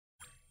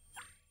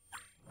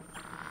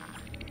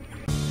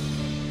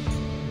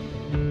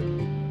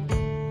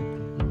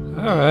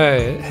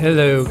Alright,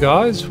 hello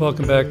guys,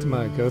 welcome back to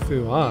my go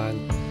through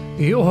on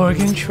the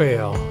Oregon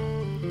Trail.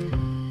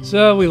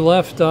 So we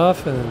left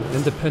off in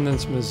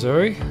Independence,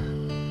 Missouri.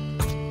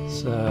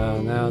 So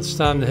now it's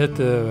time to hit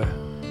the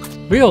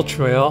real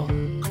trail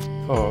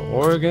for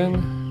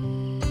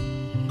Oregon.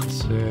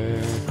 Let's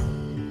see.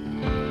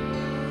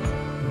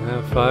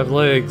 5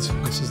 legs,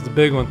 this is the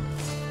big one.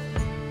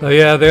 But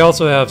yeah, they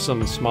also have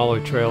some smaller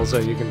trails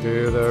that you can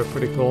do that are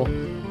pretty cool.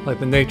 Like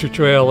the nature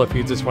trail, if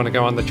you just want to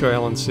go on the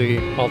trail and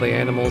see all the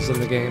animals in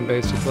the game,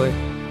 basically.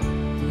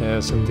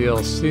 There's some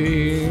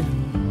DLC.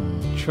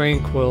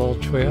 Tranquil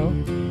Trail.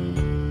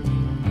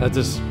 That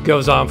just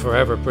goes on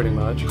forever, pretty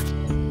much.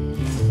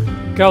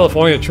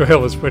 California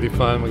Trail was pretty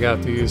fun. We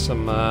got to use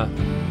some, I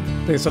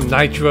think some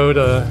nitro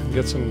to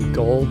get some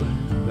gold.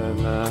 And then,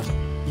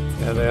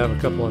 yeah, they have a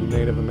couple of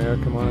Native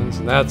American ones.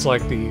 And that's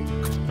like the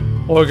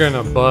Oregon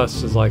or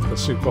Bus is like the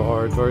super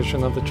hard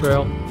version of the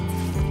trail.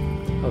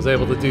 I was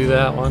able to do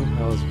that one.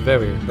 That was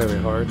very, very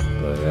hard.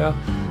 But yeah,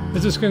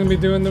 we're just going to be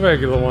doing the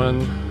regular one.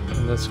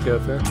 And let's go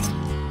through.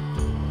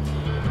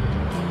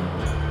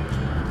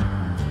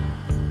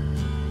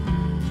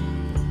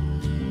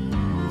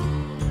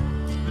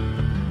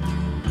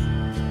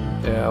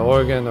 Yeah,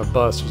 Oregon or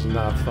Bus was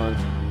not fun.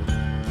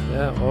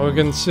 Yeah,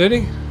 Oregon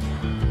City.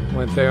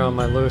 Went there on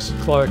my Lewis and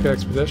Clark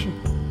expedition.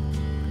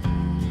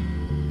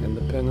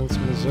 Independence,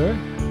 Missouri.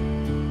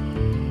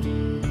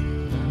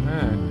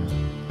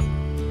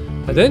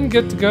 I didn't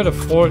get to go to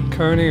Fort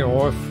Kearny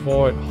or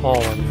Fort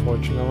Hall,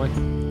 unfortunately,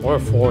 or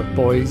Fort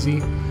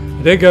Boise.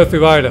 I did go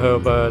through Idaho,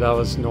 but I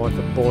was north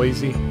of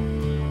Boise.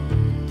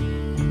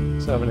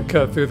 So having to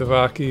cut through the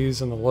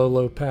Rockies and the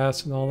Lolo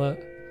Pass and all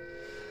that.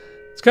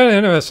 It's kind of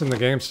interesting, the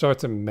game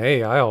starts in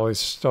May. I always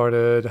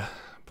started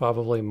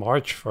probably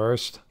March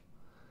 1st.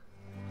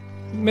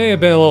 It may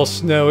have been a little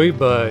snowy,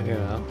 but, you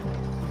know.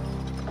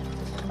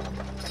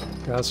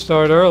 Gotta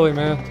start early,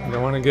 man. You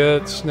don't want to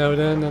get snowed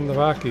in the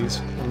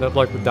Rockies. End up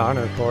like the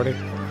Donner Party.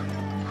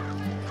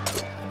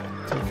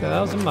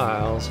 2,000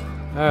 miles.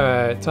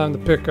 Alright, time to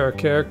pick our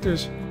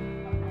characters.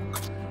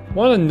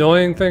 One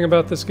annoying thing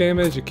about this game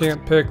is you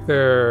can't pick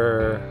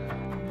their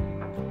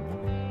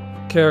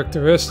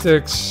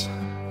characteristics,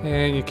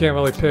 and you can't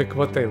really pick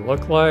what they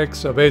look like.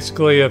 So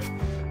basically, if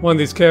one of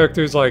these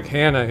characters like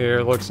Hannah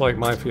here looks like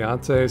my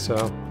fiance,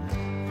 so...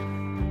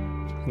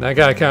 And that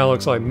guy kind of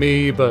looks like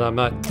me, but I'm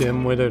not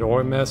dim-witted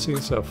or messy,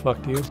 so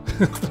fuck you.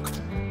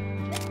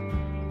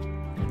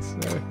 Let's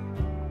see.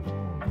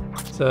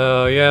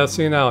 So yeah,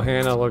 seeing how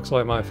Hannah looks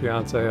like my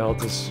fiance, I'll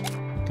just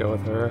go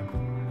with her.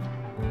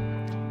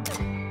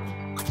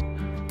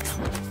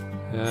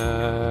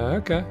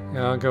 Okay,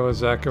 yeah, I'll go with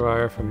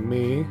Zachariah for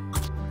me.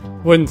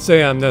 Wouldn't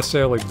say I'm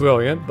necessarily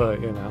brilliant,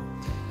 but you know.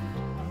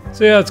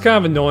 So yeah, it's kind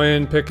of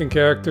annoying picking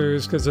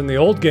characters, because in the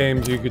old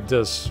games you could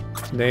just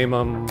name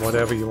them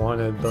whatever you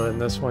wanted, but in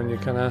this one you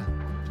kind of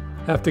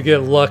have to get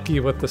lucky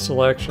with the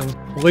selection.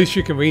 At least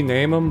you can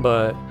rename them,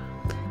 but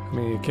I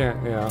mean you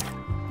can't, yeah.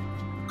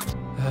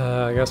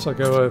 I guess I'll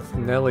go with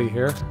Nellie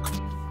here.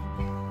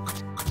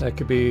 That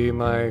could be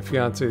my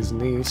fiance's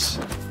niece.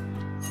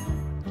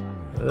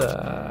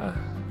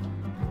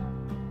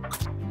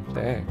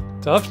 Dang,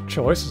 tough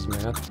choices,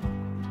 man.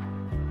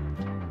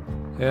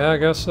 Yeah, I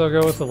guess I'll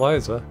go with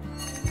Eliza.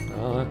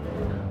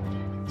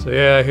 So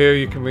yeah, here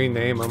you can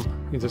rename them.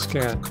 You just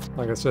can't,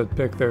 like I said,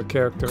 pick their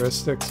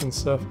characteristics and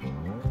stuff.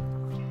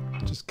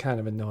 Just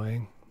kind of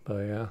annoying, but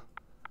yeah.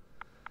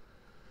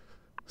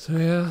 So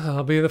yeah,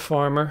 I'll be the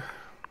farmer.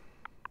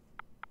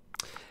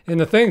 And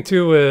the thing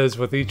too is,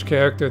 with each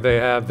character they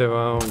have their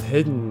own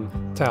hidden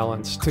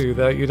talents too,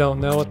 that you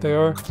don't know what they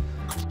are.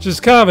 Which is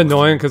kind of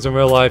annoying, because in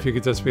real life you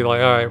could just be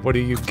like, alright, what are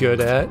you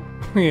good at?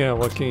 You know,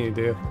 what can you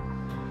do?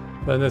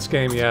 But in this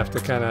game you have to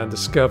kind of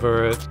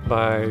discover it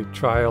by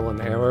trial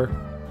and error.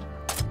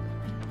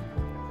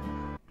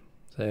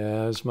 So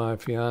yeah, there's my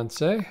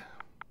fiance.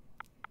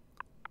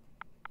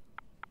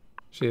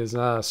 She is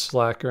not a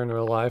slacker in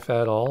real life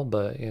at all,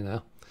 but you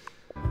know.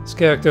 This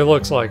character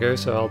looks like her,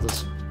 so I'll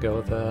just go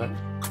with that.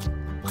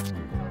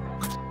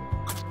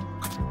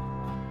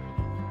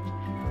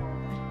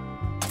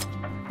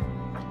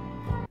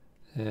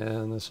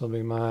 And this will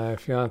be my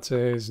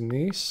fiance's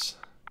niece.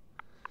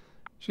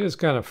 She is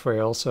kind of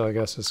frail, so I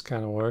guess this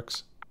kind of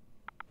works.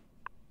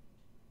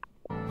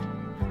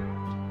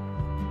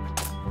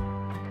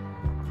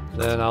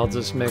 Then I'll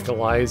just make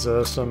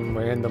Eliza some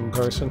random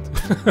person.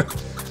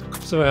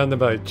 Surrounded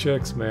by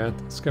chicks, man.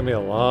 It's gonna be a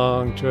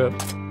long trip.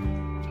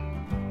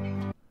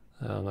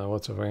 I don't know,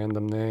 what's a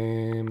random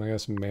name? I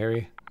guess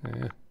Mary?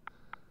 Yeah.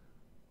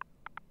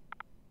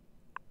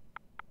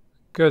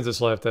 Could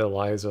just left it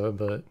Eliza,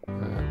 but...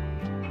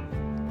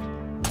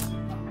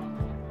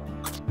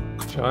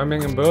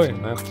 Charming and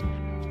brilliant, man.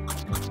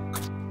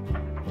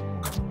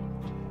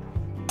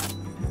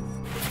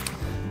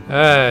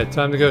 Alright,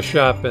 time to go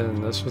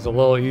shopping. This was a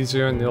little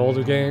easier in the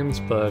older games,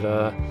 but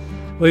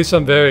at least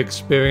I'm very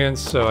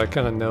experienced, so I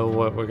kind of know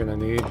what we're going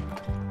to need.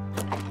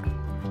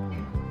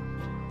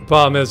 The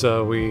problem is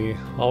we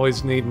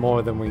always need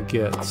more than we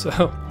get,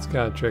 so it's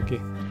kind of tricky.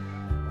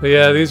 But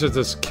yeah, these are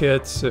just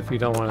kits if you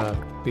don't want to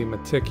be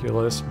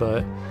meticulous,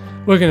 but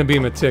we're going to be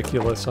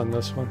meticulous on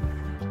this one.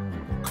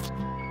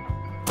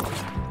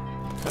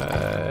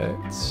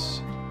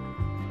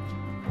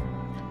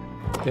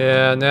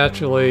 Yeah,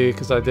 naturally,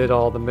 because I did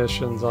all the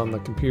missions on the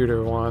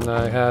computer one,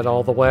 I had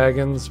all the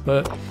wagons,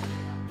 but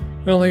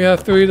we only got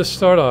 3 to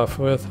start off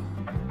with.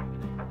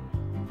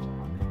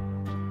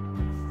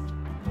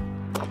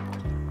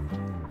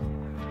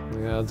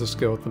 Yeah, I'll just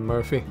go with the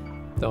Murphy.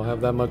 Don't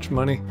have that much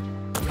money.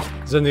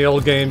 Because in the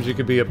old games, you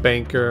could be a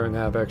banker and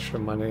have extra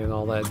money and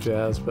all that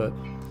jazz, but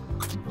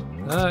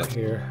not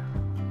here.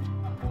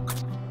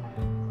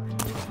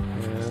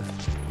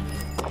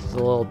 It's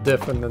a little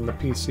different than the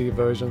PC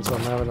version, so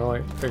I'm having to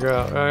like figure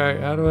out, alright,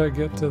 how do I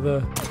get to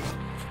the...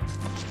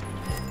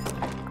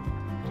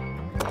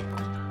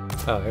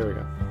 Oh, here we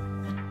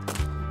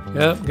go.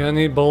 Yep, gonna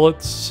need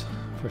bullets,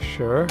 for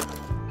sure.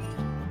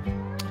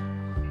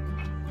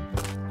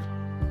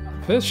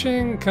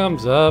 Fishing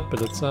comes up,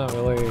 but it's not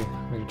really...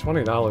 I mean,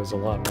 $20 is a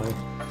lot of money.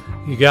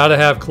 You gotta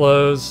have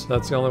clothes,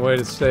 that's the only way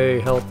to stay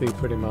healthy,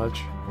 pretty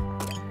much.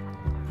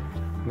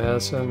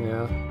 Medicine,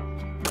 yeah.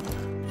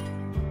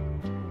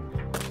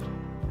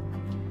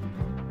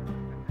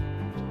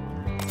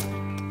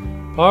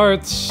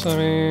 Parts, I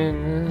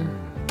mean,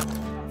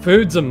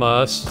 food's a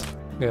must.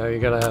 Yeah, you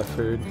gotta have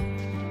food.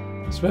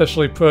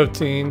 Especially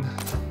protein.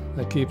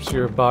 That keeps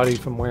your body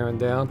from wearing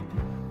down.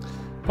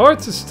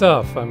 Parts is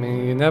tough. I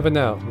mean, you never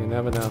know. You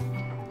never know.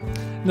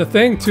 And the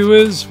thing too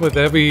is, with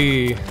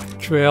every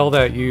trail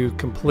that you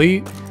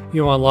complete,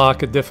 you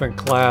unlock a different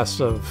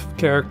class of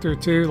character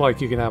too.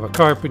 Like you can have a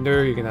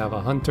carpenter, you can have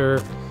a hunter,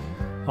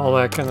 all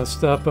that kind of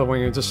stuff. But when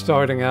you're just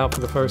starting out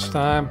for the first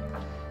time,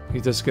 you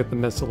just get the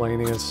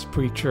miscellaneous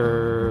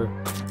preacher,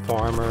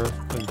 farmer,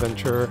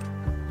 adventurer.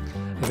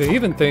 They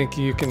even think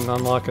you can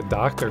unlock a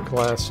doctor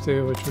class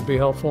too, which would be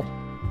helpful.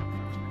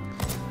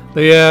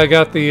 But yeah, I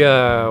got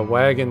the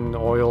wagon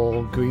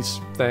oil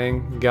grease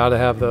thing. Gotta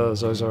have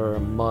those. Those are a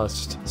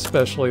must,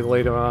 especially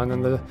later on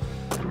in the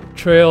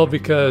trail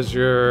because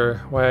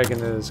your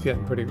wagon is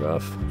getting pretty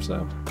rough.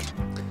 So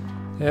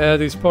yeah,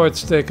 these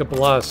parts take up a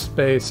lot of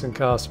space and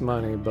cost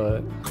money,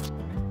 but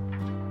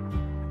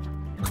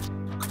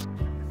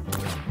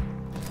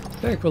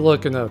I think we're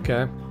looking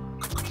okay.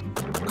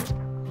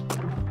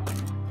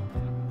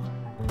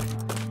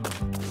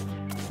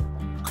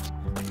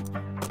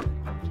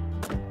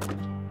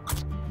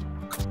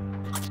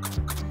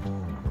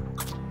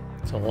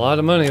 It's a lot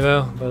of money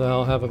though, but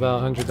I'll have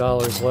about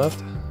 $100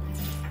 left.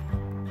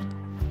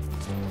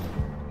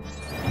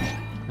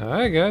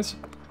 Alright guys.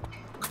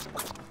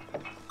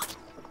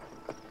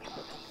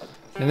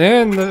 And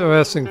then the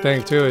interesting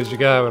thing too is you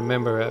gotta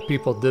remember that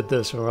people did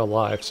this in real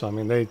life. So I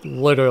mean, they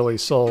literally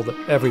sold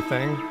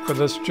everything for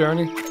this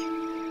journey.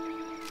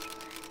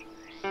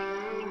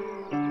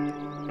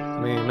 I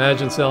mean,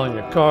 imagine selling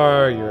your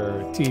car,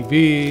 your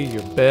TV,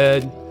 your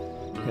bed,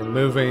 and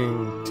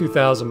moving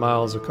 2,000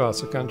 miles across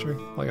the country.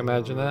 Like,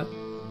 imagine that.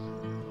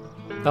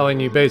 Oh,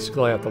 and you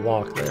basically have to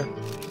walk there.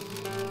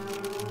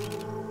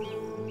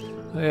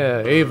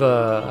 Yeah,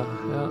 Ava.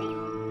 Yeah.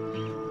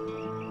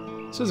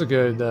 This is a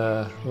good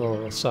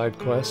little side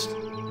quest.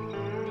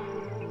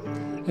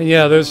 And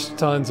yeah, there's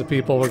tons of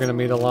people we're going to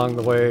meet along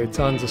the way,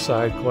 tons of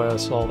side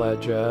quests, all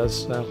that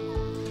jazz, so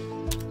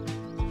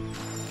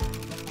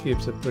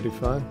keeps it pretty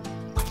fun.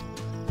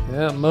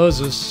 Yeah,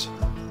 Moses.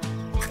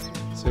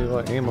 Let's see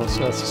what Amos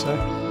has to say.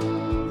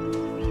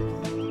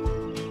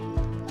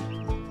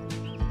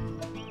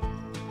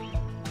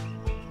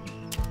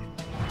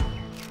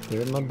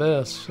 Did my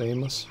best,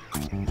 Amos.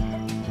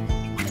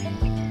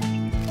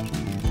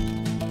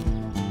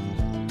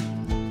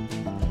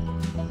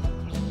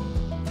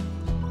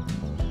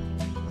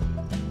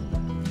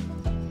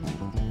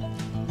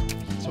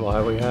 Why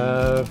we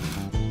have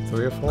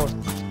 3 or 4.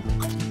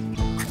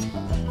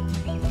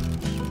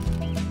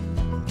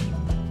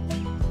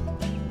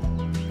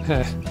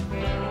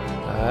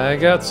 I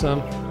got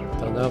some.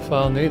 Don't know if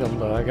I'll need them,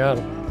 but I got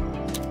them.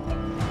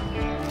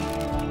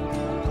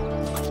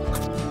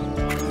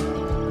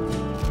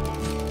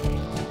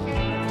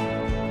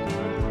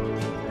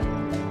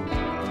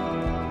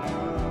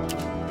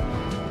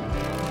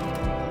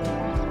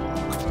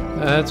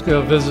 Let's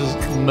go visit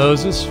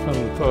Moses from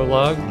the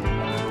prologue.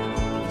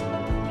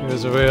 He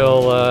was a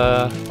real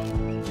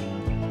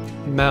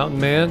mountain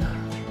man,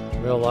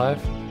 real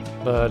life,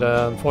 but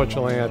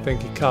unfortunately I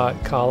think he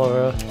caught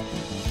cholera.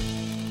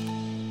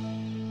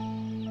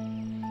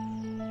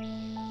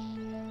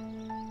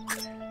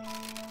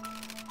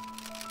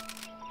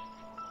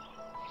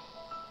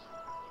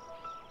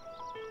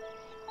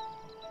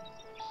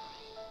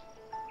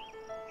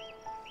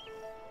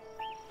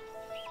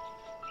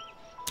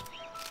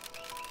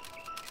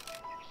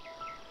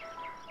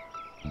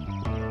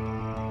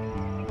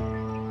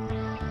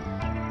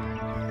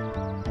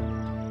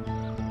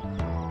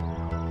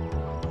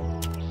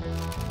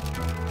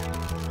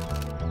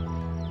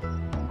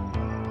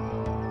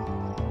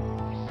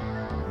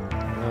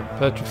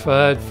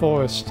 Petrified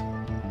forest.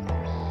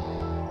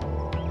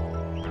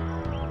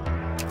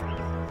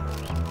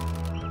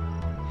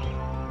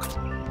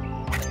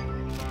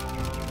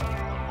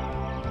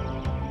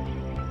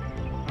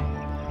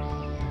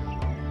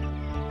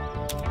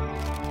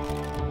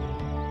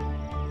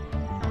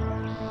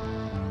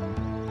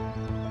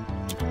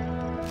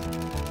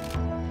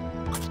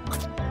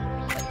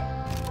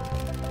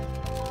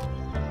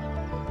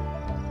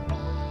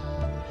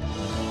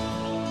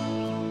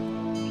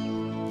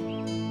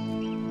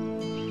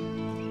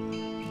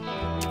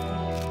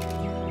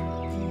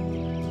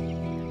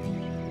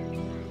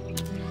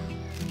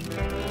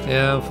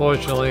 Yeah,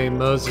 unfortunately,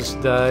 Moses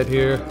died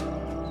here.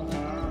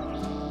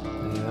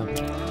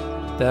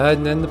 Yeah, died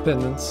in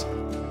Independence.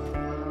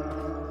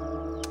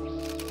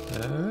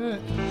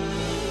 Alright.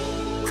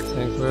 I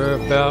think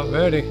we're about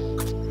ready.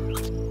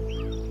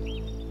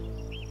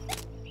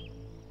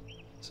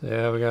 So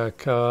yeah, we gotta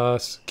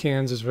cross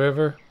Kansas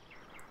River.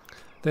 I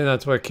think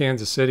that's where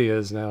Kansas City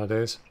is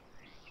nowadays.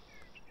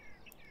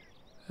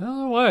 I don't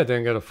know why I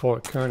didn't go to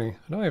Fort Kearny.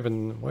 I don't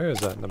even... Where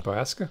is that?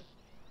 Nebraska?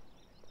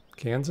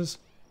 Kansas?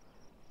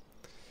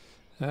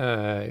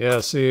 Yeah,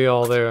 see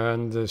all their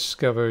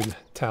undiscovered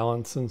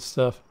talents and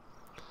stuff.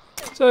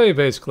 So you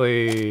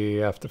basically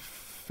have to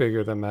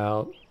figure them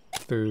out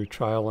through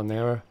trial and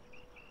error.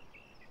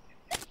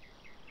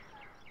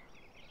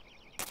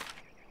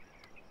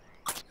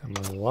 Got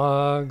my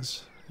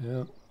logs.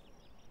 Yep.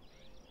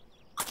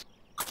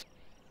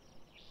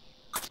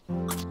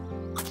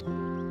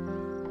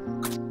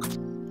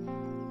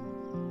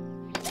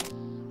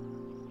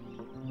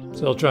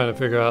 Still trying to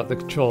figure out the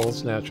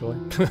controls, naturally.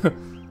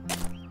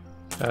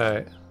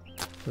 Alright,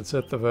 let's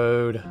hit the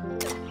road,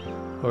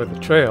 or the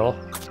trail.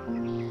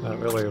 Not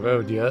really a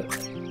road yet.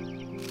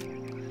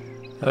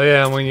 Oh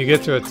yeah, and when you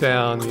get to a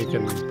town, you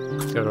can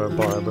go to a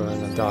barber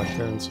and a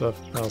doctor and stuff.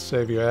 That'll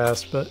save your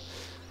ass, but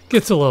it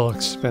gets a little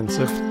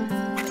expensive. See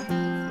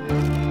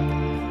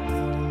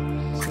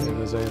if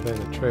there's anything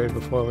to trade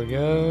before we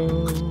go.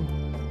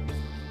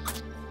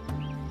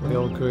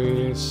 Wheel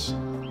grease.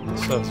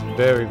 This stuff's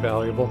very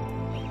valuable.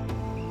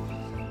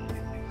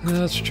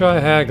 Let's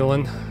try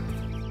haggling.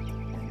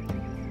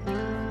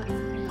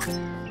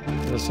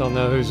 Guess I'll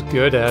know who's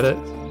good at it.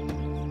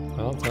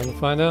 Well, time to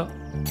find out.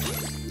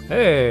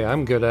 Hey,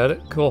 I'm good at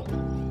it. Cool.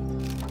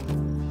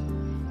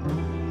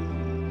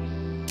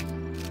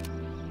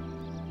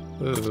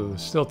 Ooh,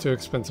 still too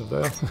expensive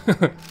though.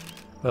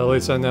 Well, at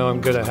least I know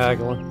I'm good at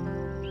haggling.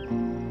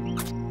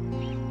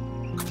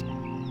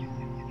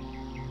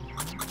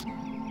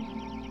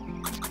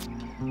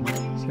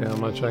 See how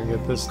much I can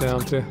get this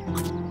down to.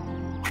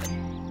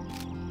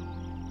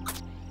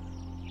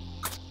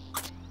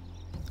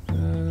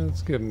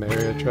 Let's give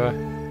Mary a try.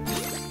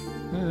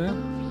 Yeah,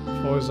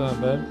 4's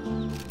not bad.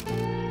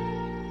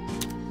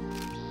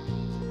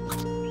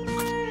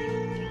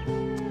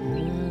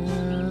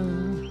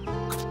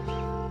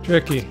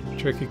 Yeah.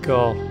 Tricky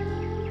call.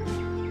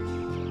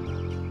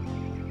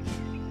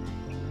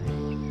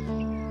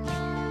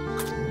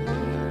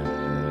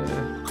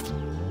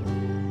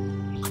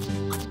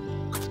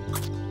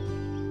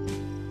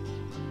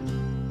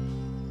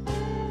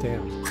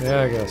 Damn.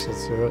 Yeah, I guess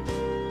let's do it.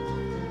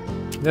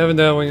 Never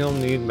know when you'll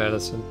need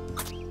medicine.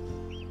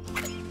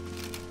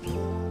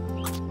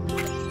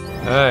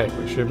 Alright,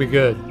 we should be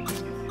good.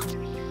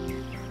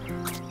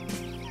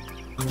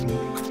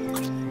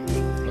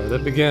 Let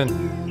it begin.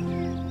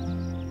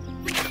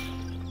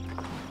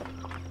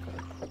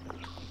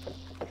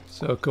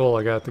 So cool,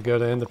 I got to go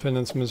to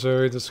Independence,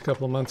 Missouri just a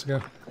couple of months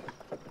ago.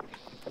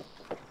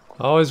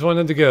 Always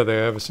wanted to go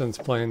there ever since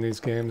playing these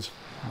games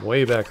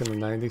way back in the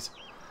 90s.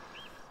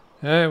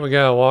 Alright, we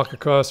gotta walk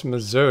across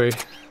Missouri.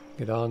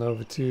 Get on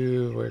over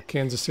to where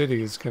Kansas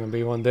City is going to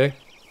be one day.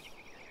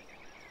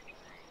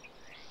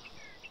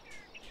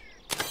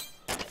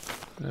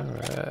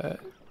 Alright.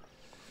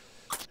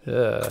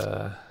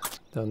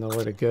 Don't know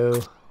where to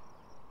go.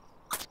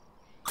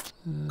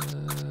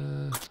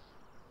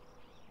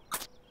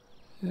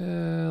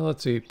 Yeah,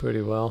 let's eat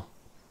pretty well.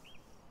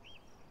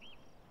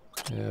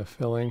 Yeah,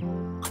 filling.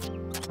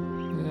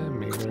 Yeah,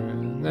 meager.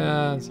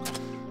 Nah,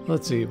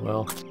 let's eat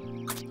well.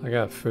 I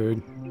got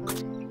food.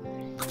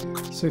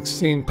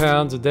 16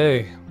 pounds a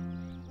day.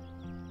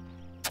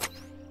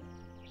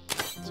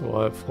 So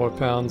what, 4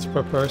 pounds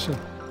per person?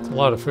 It's a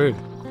lot of food.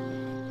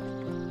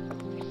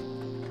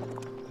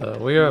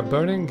 We are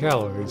burning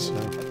calories, so.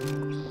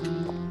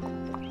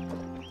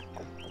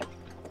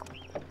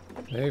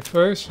 May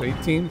 1st,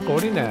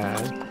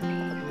 1849.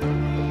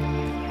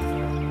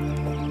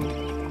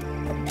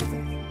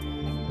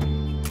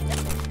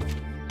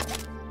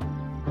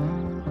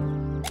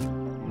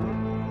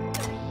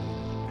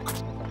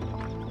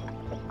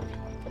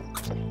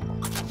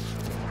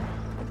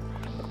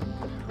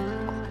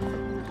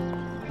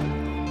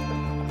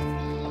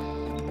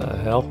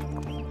 Hell.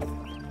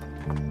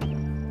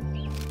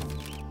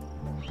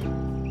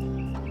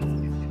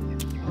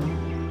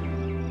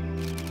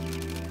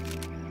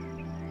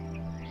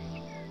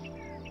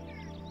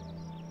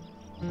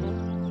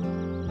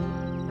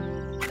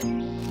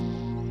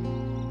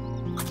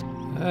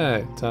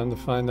 Alright, time to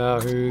find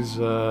out who's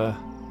I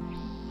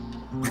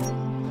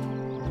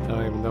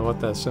don't even know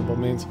what that symbol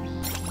means.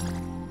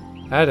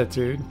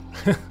 Attitude.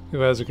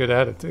 Who has a good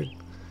attitude?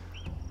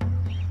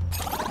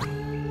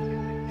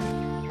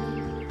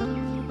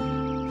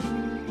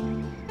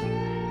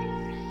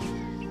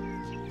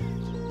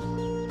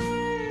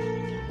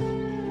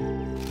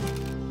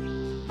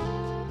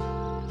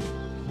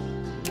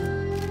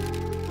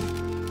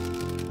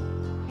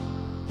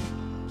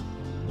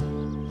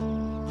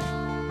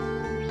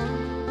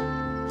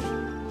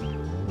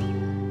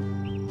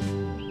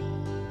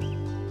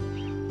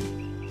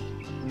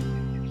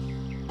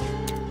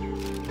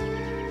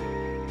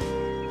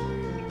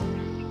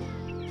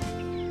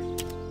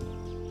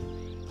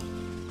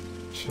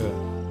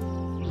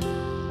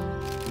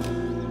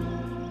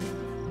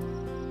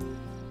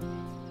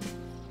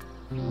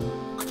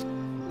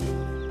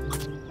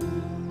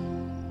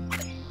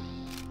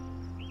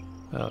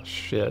 Oh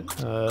shit.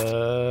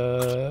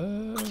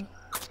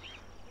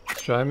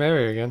 Try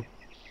Mary again.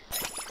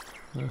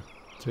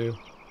 2.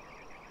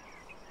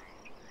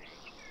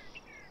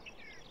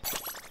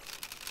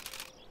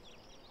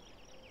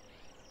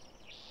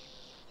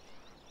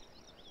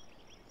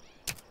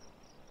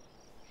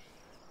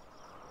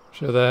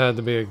 Sure, that had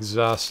to be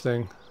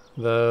exhausting.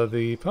 Though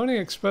the Pony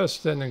Express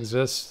didn't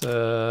exist.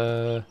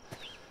 When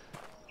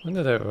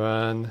did it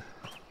run?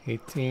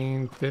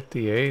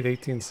 1858,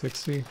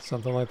 1860,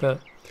 something like that.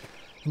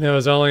 And it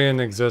was only in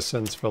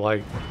existence for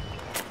like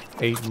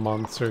 8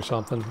 months or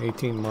something,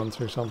 18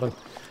 months or something.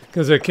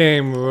 Because it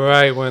came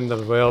right when the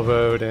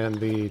railroad and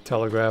the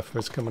telegraph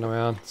was coming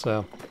around.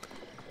 So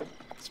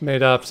it's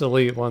made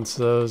obsolete once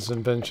those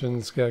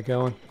inventions got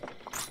going.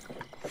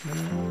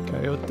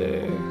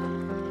 Coyote.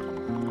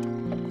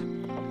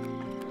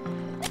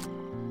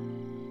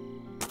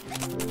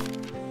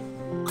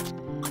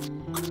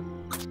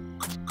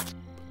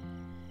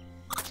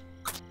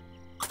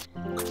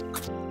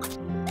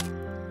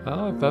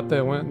 Oh, I thought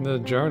they went in the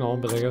journal,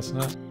 but I guess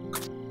not.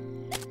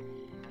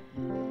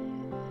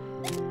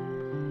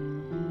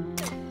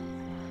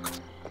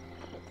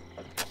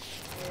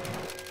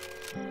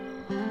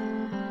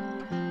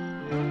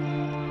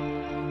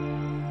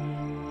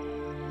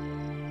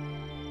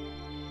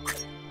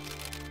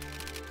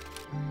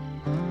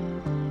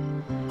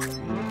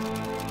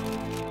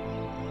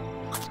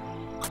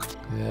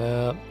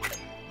 Yeah,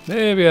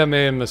 maybe I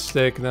made a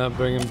mistake not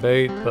bringing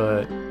bait,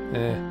 but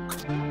eh.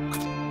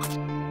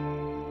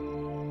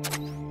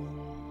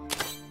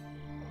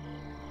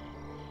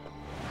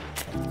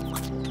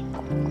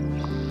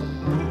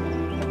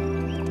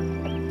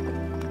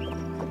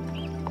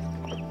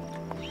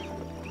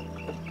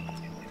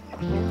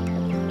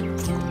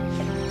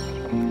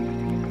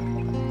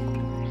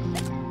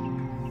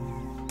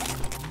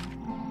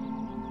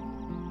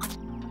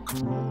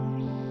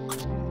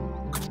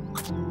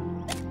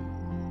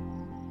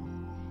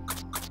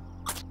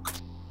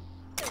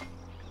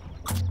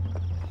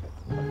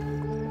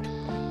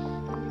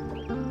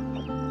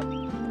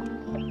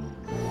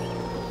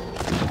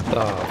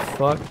 Oh,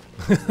 fuck.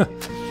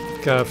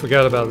 God, I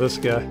forgot about this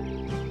guy.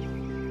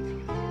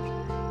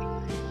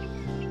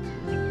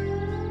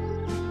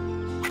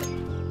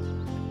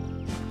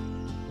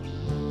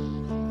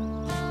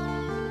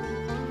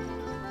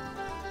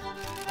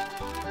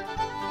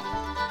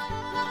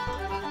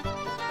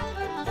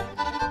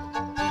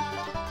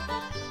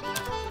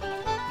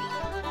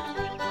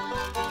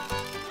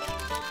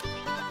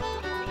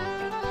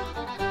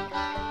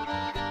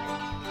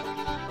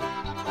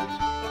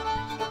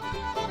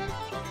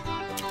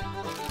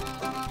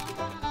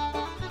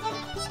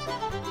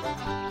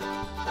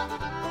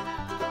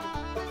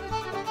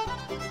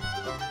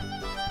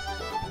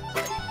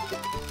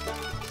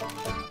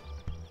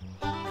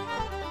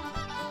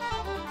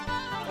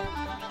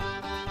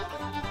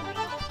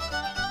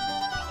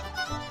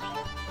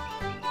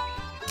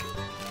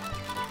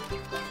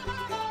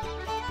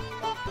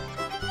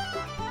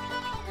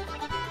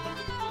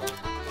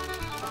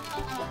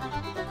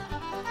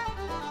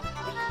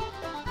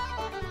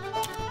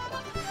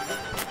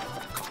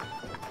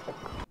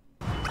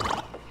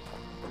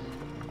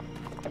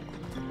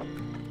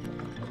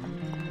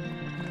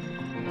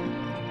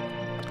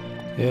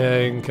 Yeah,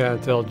 you can kind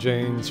of tell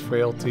Jane's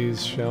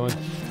frailties showing.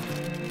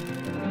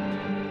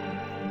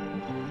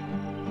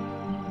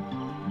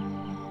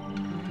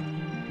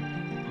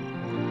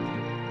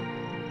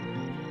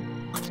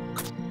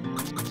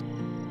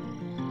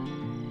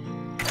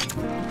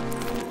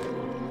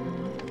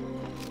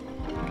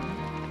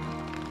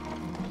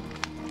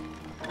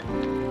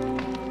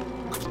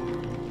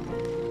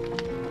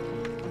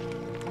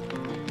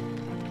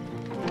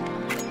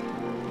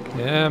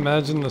 Yeah,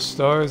 imagine the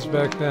stars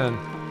back then.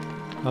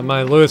 On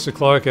my Lewis and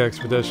Clark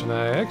expedition,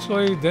 I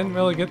actually didn't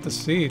really get to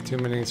see too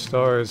many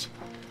stars.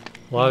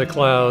 A lot of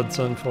clouds,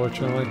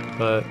 unfortunately,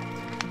 but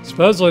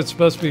supposedly it's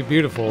supposed to be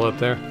beautiful up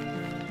there.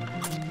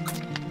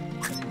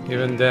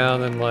 Even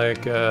down in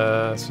like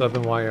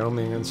southern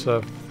Wyoming and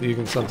stuff, you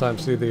can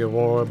sometimes see the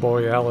Aurora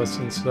Borealis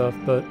and stuff,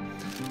 but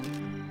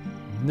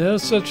no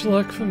such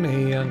luck for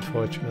me,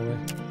 unfortunately.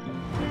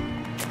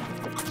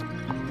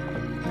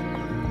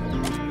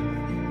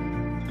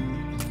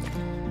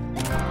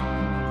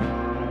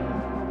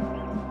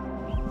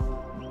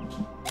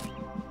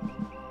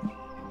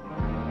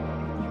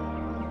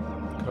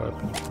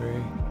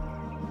 Carpentry.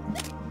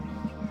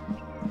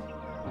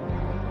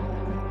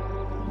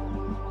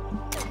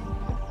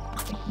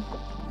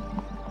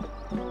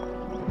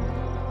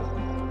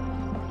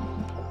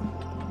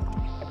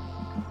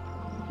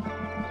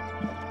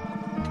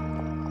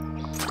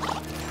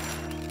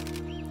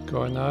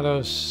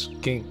 Coronado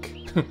skink.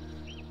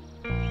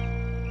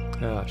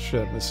 Ah,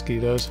 shit,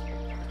 mosquitoes.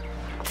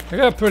 I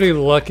got pretty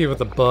lucky with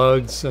the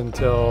bugs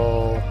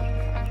until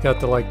got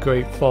to like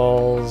Great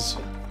Falls,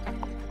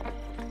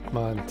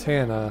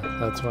 Montana.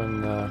 That's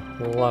when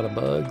a lot of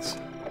bugs.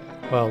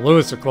 Well,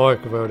 Lewis and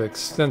Clark wrote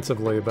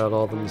extensively about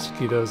all the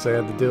mosquitoes they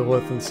had to deal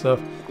with and stuff.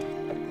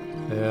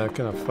 Yeah, it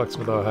kind of fucks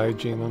with our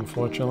hygiene,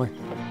 unfortunately.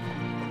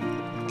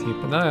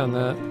 Keep an eye on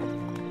that.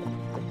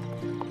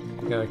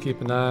 Gotta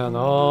keep an eye on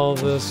all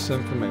this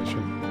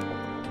information.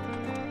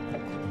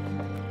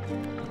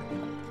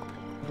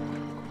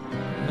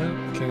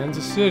 Yep,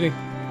 Kansas City.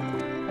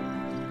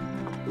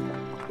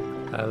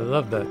 I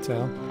love that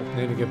town.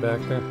 Need to get back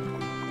there.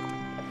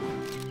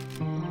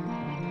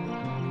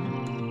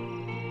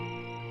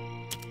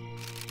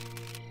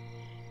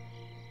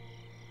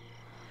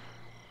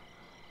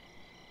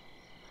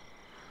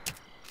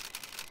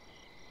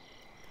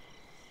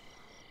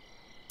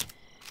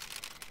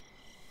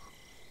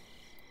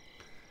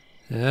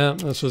 Yeah,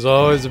 this was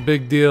always a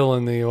big deal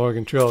in the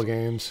Oregon Trail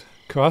games.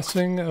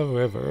 Crossing a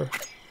river.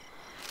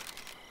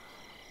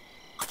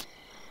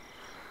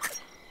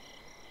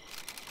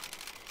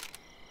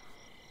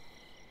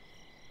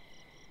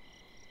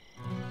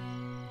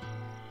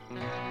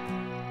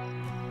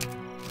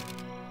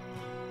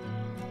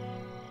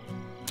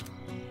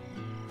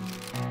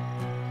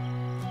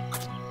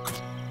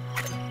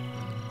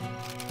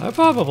 I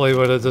probably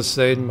would have just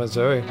stayed in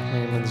Missouri. I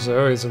mean,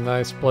 Missouri's a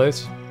nice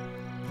place.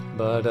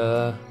 But,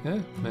 yeah,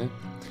 man.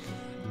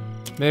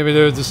 Maybe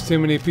there were just too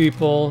many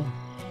people,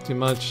 too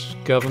much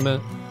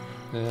government.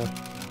 Yeah.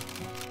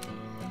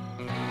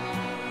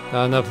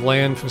 Not enough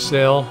land for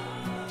sale,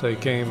 so you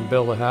can't even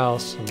build a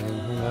house. I mean,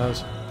 who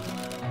knows?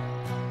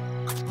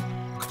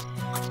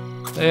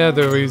 They had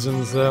their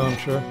reasons, though, I'm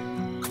sure.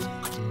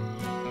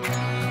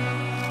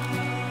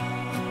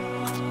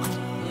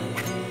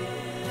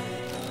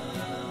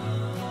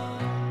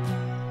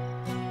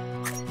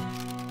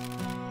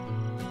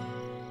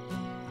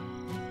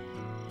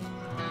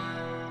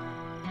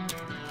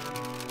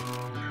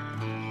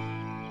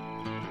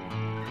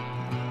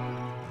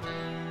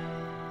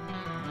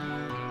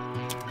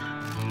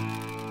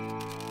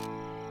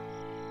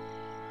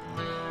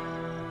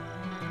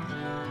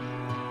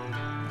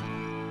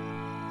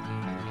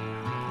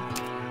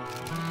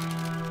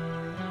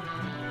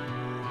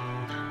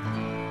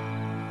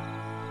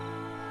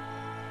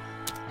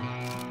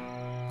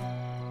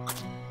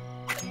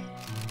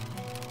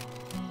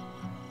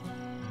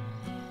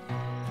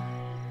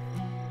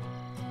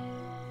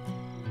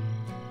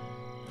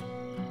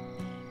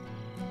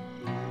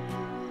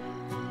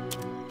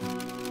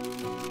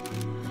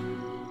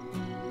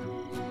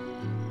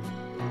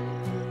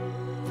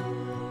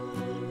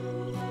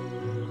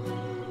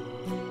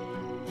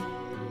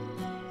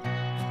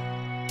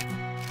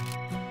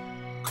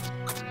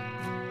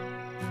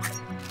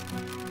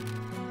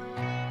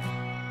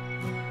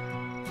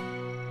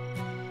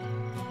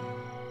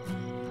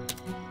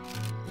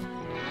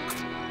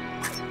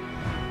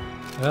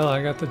 Well,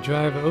 I got to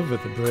drive over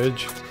the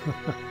bridge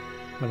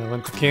when I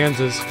went to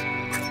Kansas.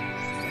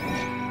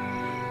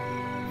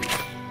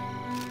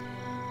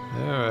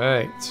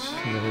 Alright,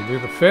 do we do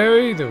the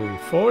ferry? Do we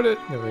ford it?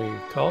 Do we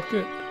caulk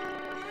it?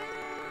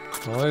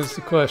 Always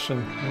the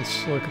question.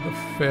 Let's look at the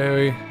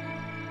ferry.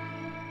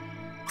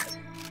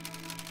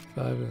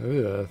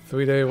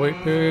 3-day wait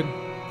period.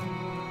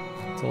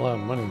 That's a lot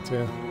of money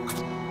too.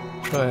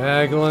 Try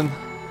haggling.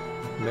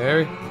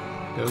 Mary,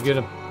 go get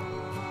him.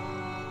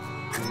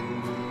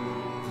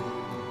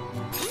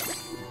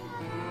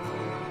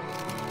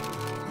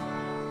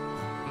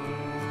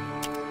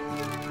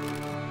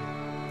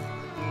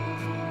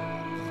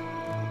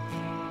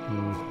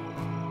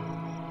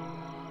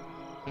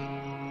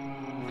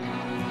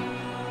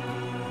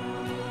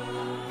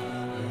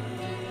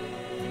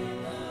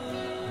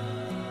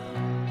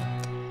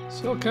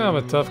 Still kind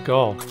of a tough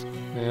call,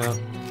 yeah.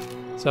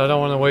 So I don't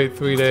want to wait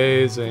 3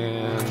 days,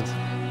 and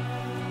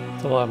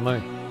it's a lot of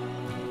money.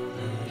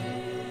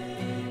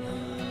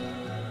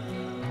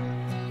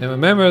 And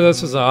remember,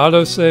 this is an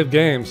autosave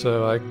game,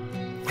 so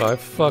if I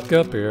fuck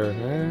up here,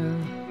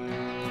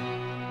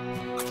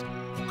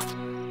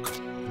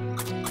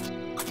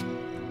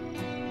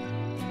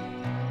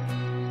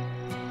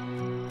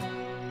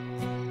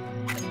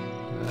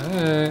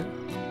 Alright,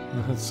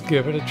 let's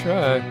give it a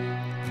try.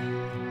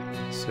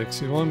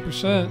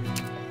 61%.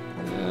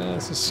 Yeah,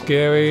 this is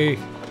scary.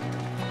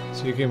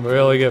 So you can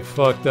really get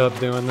fucked up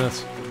doing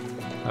this.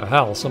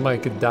 Hell, somebody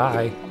could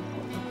die.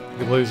 You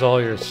could lose all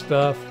your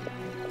stuff.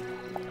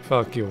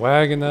 Fuck your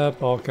wagon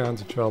up, all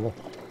kinds of trouble.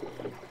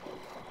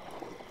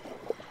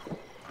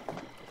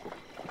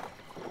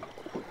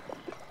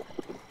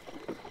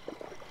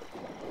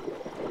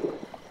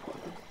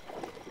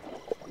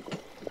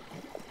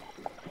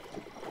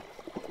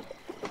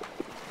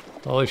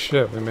 Holy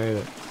shit, we made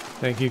it.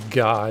 Thank you,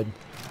 God.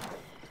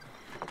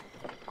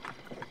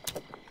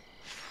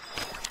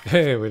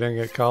 Hey, we didn't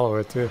get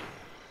cholera too.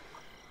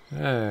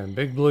 And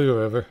Big Blue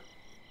River.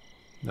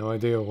 No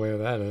idea where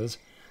that is.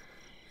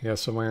 I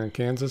guess somewhere in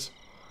Kansas.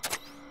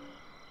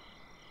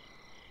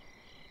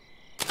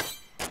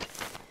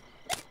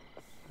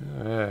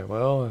 Alright,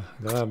 well,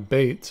 I don't have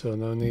bait, so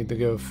no need to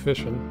go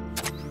fishing.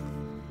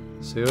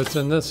 See what's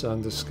in this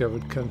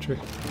undiscovered country.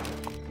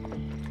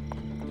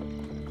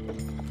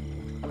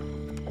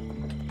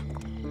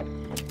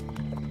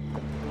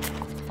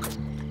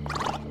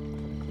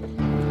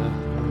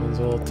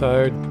 A little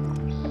tired.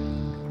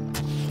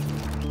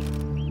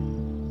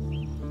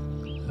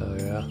 Oh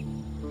yeah.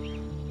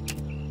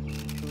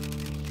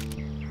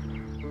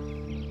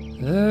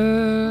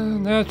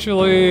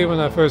 Naturally, when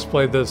I first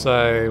played this,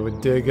 I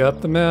would dig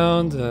up the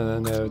mound,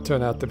 and it would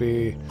turn out to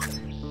be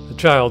a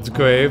child's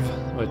grave,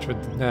 which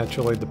would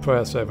naturally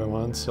depress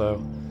everyone,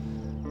 so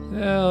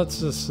yeah, let's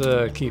just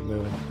keep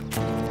moving.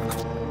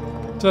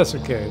 Just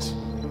in case.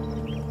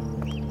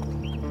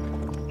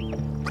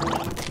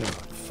 Oh,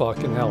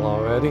 fucking hell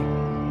already.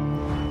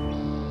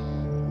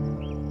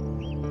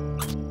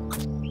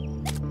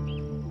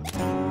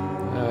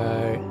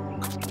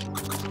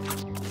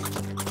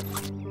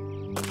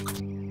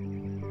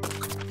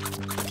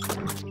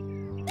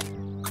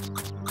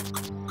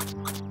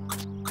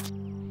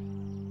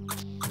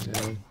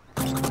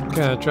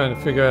 Kind of trying to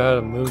figure out how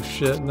to move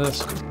shit in this.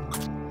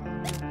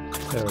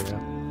 There we go.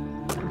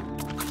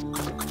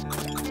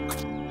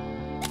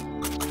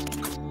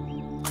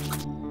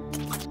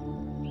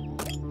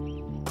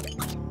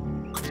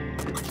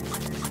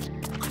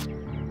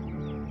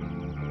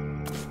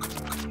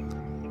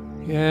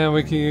 Yeah,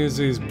 we can use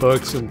these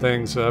books and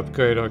things to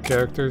upgrade our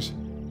characters.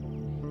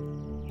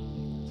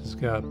 Just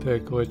gotta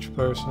pick which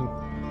person.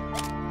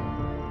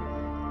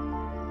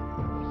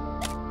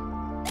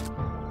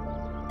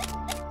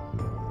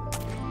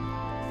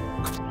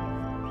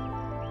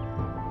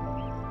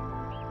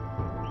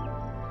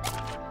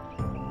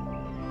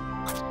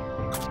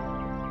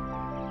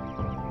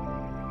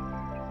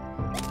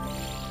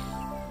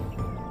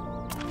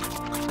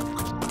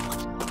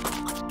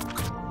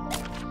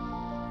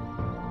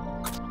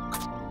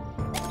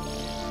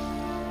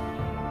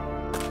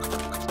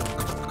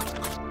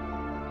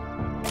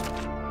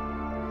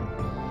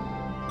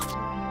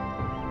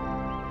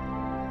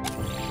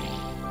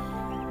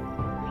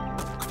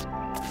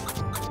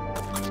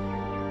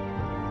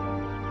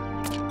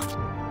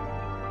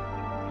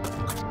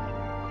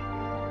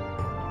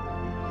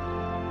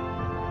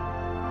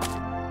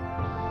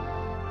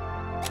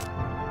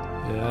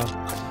 Yeah.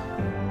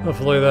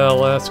 Hopefully that'll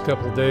last a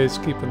couple of days,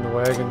 keeping the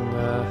wagon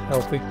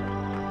healthy.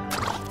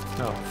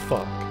 Oh,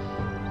 fuck.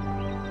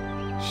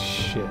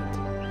 Shit.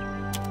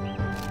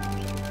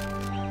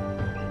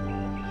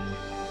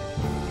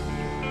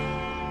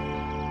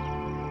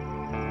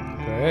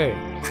 Great.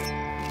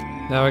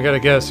 Now I gotta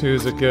guess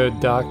who's a good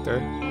doctor.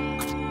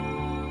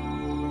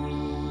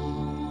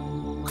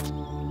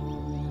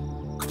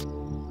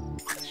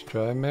 Let's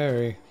try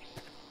Mary.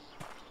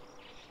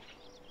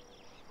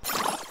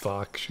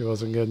 Fuck, she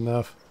wasn't good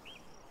enough.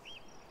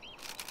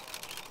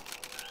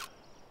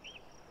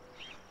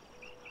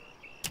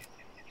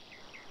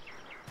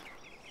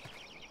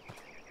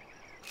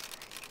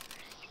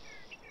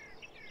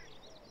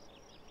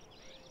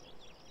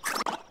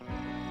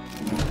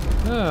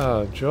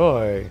 Oh,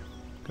 joy.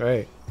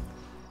 Great.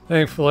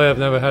 Thankfully, I've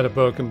never had a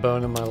broken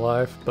bone in my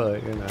life,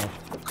 but you know.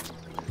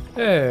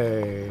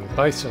 Hey,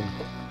 bison.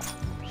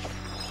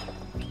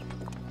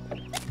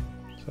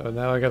 So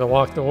now I gotta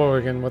walk to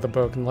Oregon with a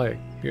broken leg.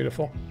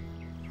 Beautiful.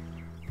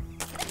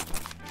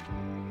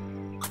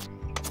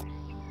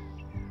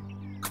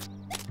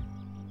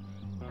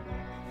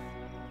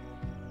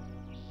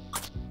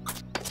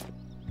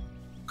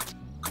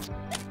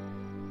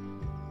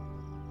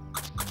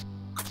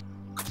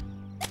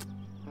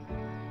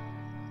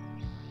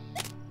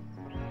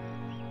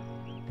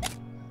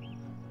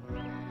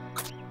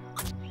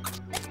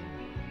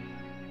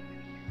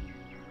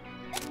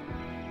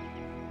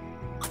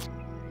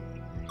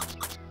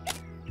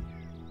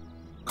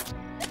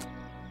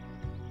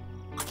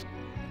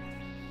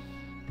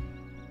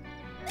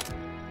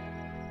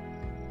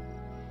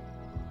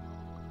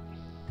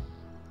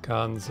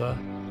 Kanza.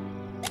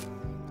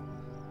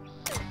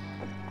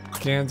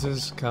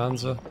 Kansas,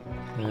 Kanza.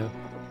 Yeah.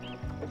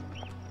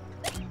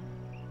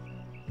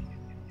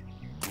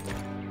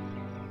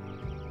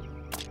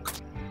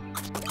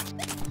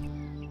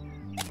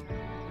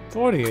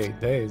 "48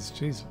 days,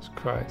 Jesus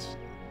Christ.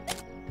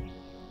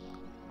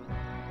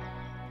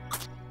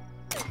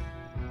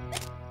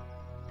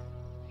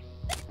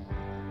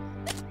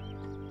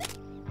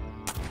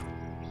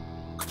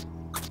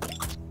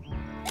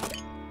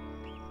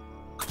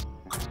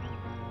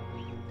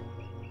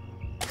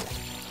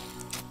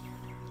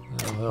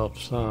 Help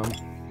some.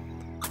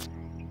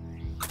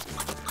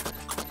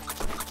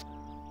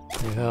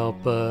 You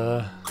help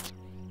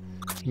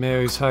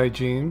Mary's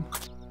hygiene.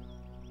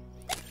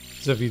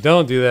 So if you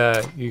don't do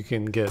that, you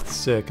can get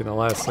sick, and the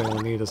last thing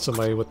we need is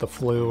somebody with the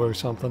flu or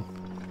something.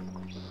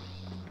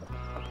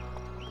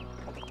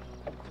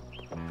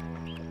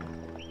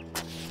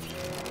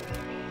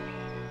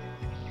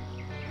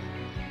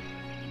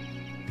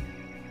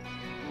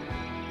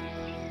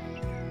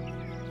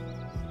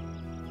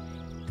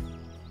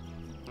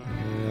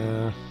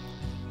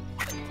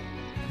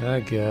 I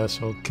guess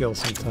we'll kill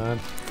some time.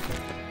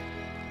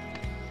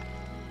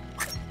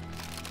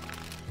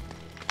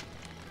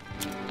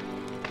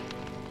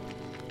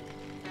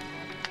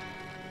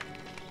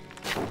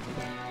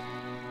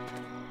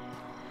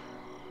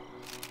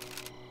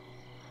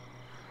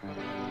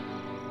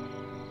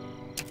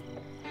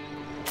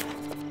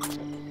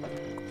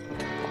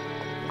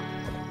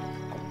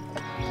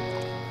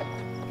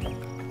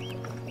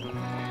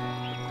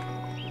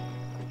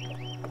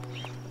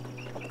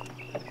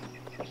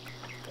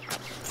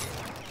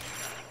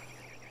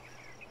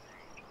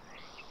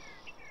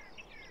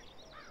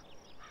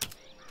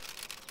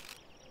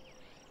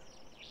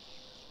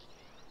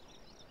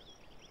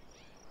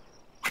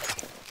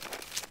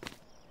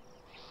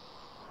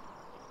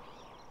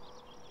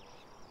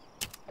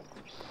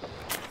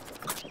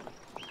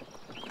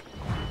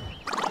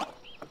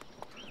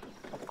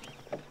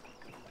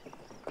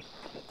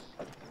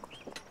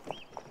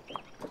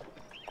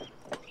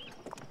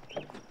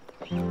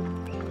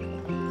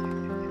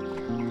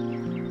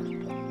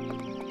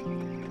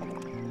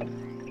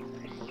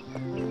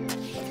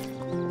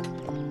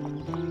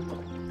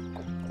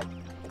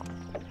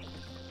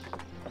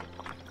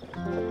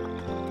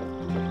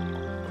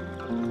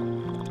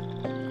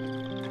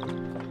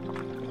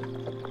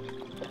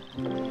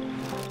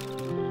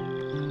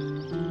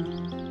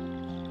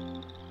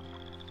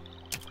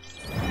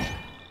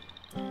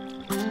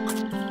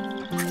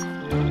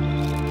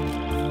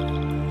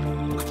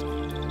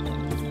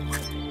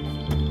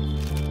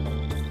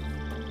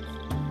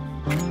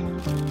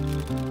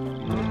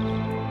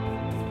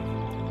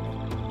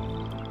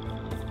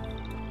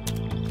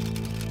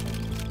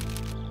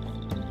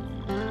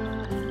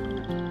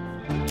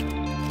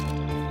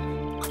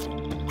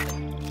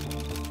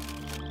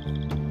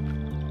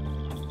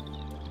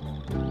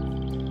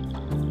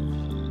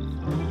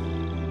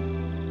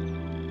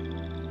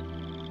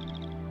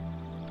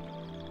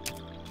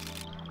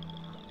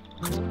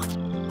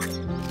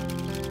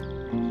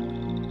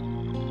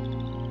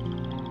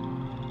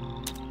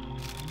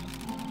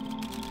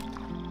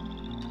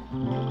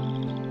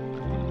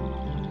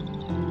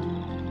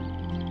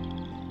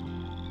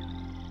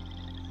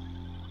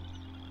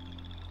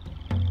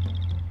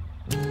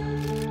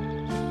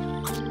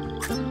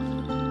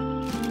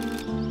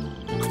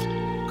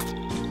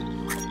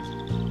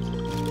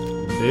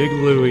 Big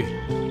Louie.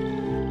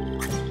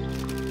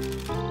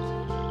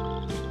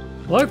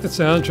 I like the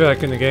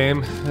soundtrack in the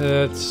game.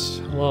 It's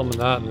a little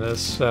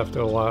monotonous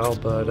after a while,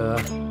 but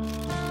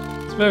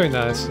it's very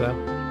nice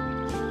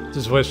though.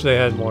 Just wish they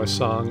had more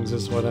songs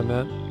is what I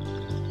meant.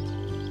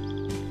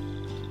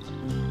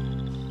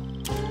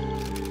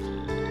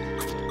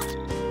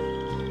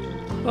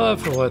 But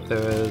for what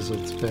there is,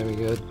 it's very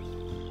good.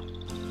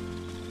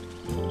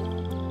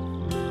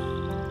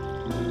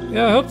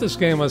 Yeah, I hope this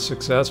game was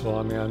successful.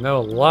 I mean, I know a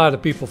lot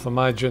of people from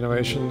my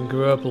generation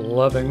grew up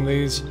loving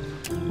these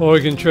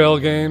Oregon Trail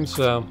games,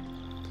 so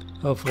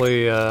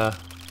hopefully a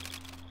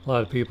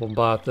lot of people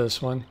bought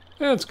this one.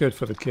 Yeah, it's good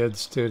for the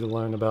kids too to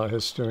learn about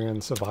history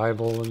and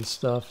survival and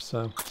stuff,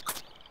 so,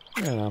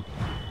 you know.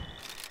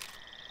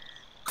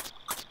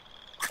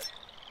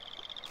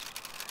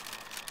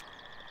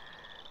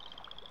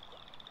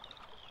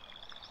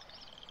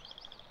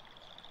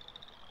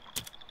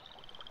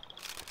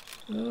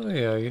 Oh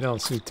yeah, you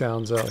don't see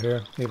towns out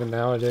here. Even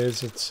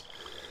nowadays, it's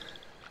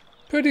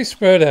pretty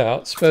spread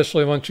out,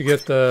 especially once you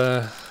get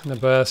to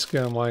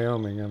Nebraska and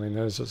Wyoming. I mean,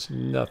 there's just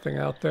nothing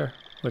out there,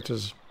 which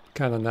is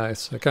kind of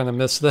nice. I kind of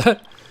miss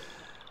that.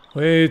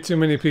 Way too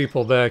many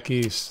people back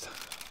east.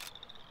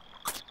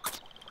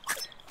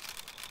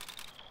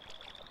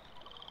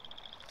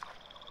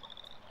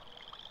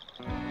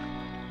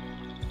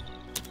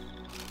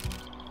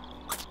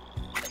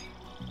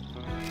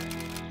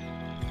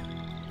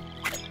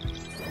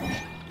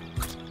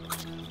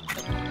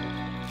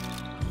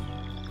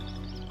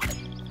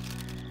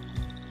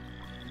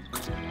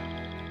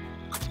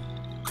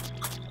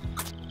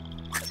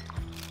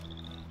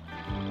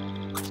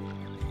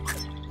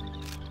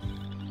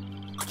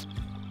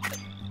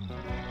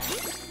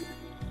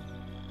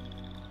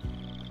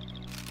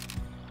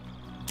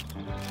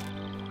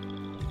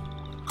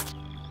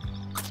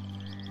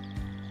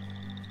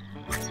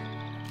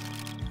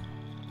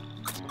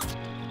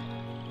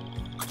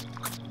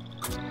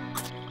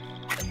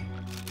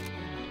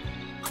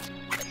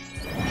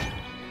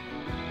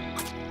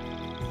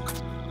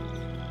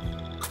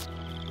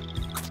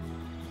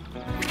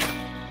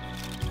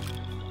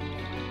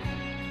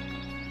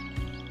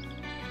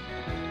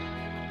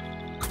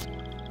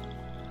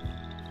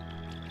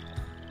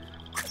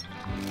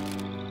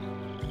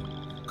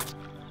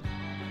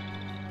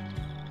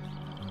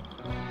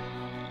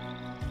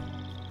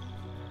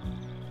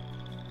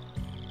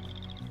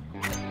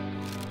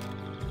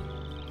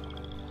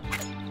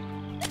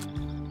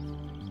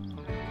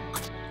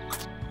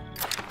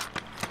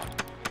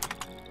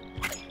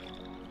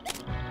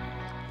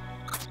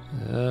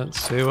 Let's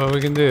see what we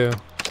can do.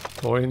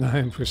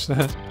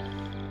 49%.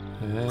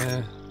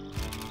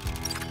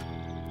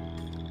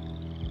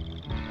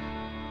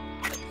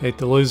 Hate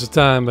to lose the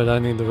time, but I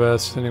need the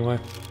rest anyway.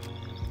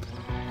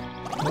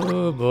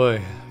 Oh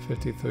boy,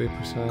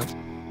 53%.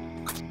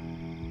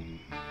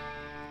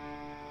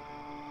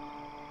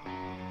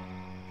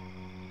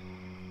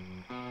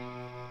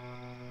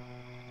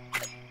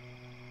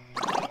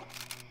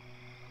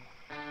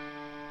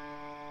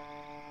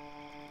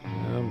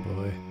 Oh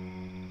boy.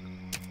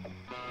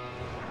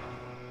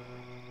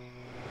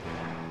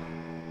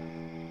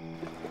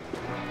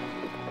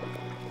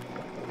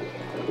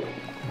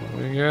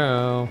 There we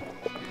go.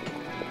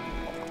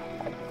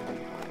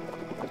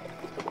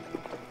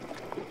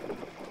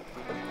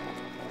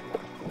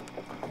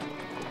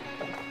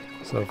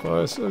 So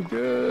far, so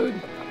good.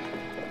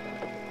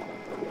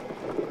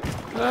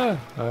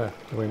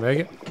 Did we make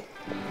it?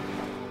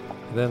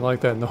 I didn't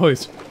like that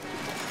noise.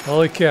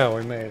 Holy cow,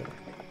 we made it.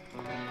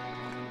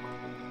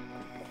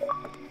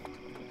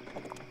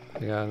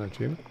 You got an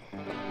achievement?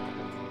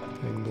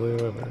 Big Blue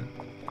River.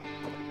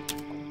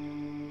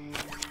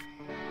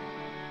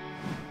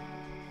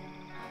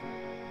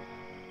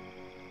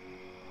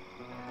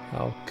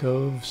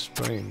 Alcove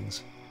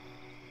Springs.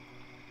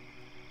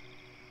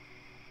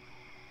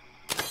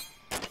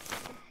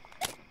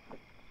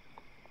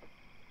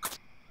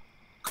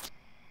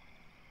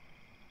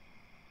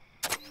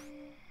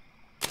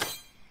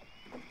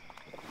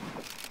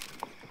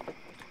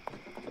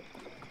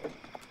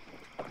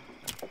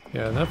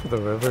 Yeah, enough of the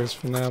rivers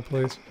for now,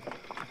 please.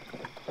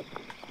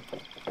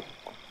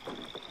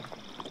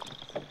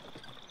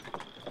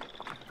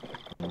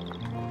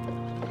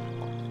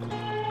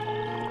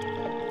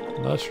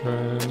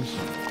 Mushrooms.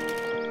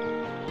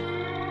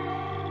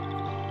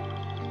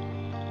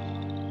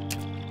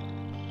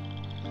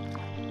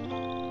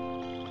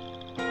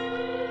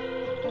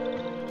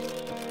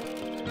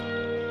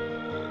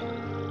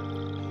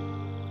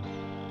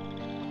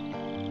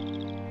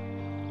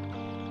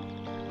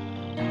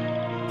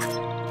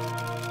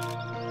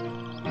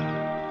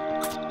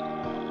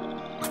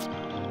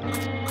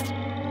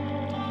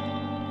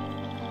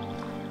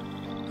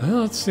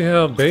 Well, let's see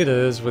how Beta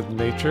is with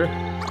nature.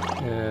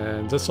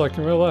 And just like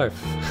in real life.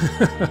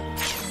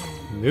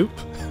 Nope.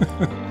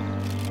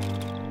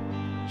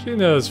 She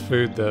knows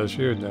food though.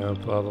 She would know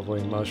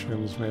probably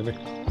mushrooms maybe.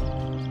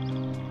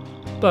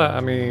 But I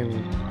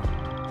mean,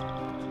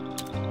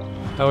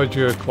 how would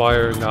you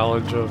acquire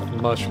knowledge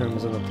of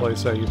mushrooms in a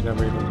place that you've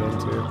never even been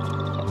to?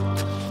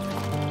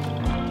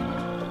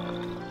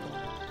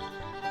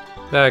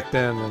 Back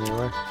then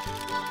anyway.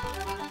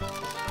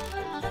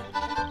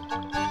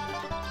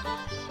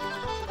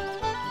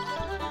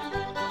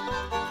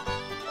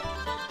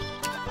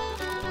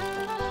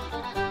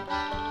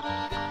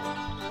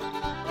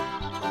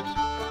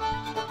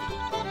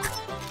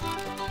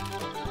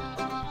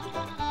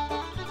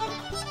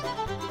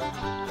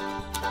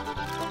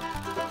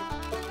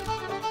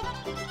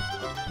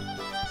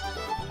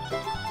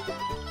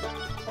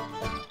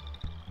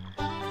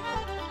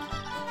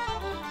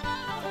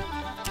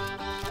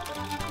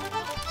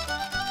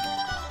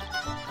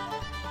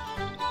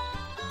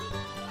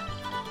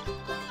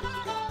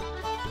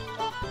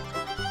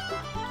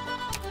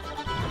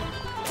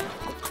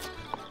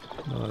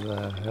 What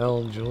the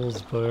hell,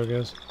 Jules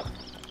Burgers?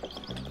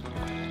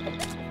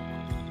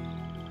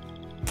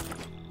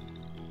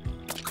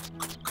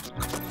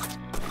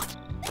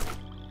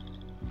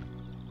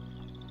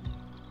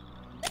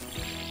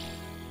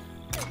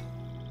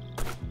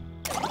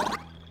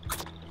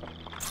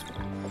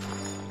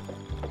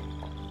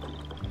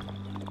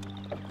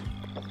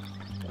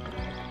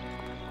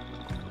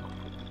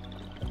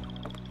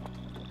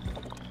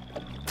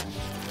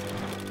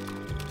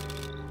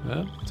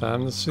 Well,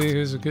 time to see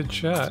who's a good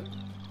shot.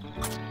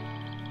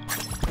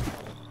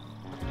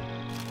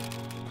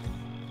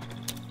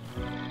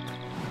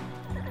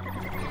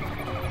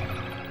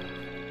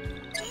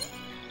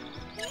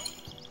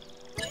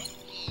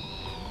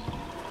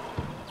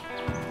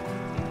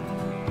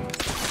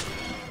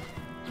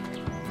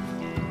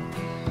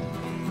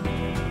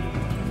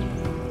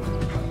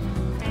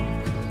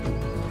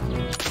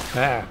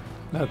 Ah,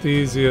 not the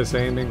easiest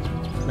aiming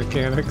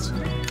mechanics.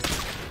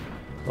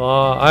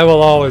 I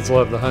will always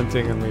love the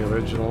hunting in the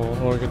original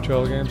Oregon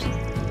Trail games.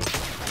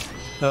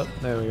 Oh,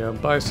 there we go.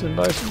 Bison,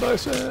 bison,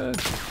 bison!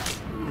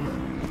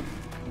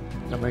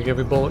 Gotta make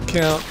every bullet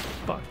count.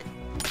 Fuck.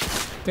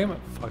 Damn it,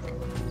 fuck.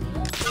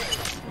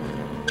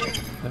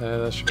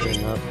 That should be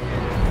enough.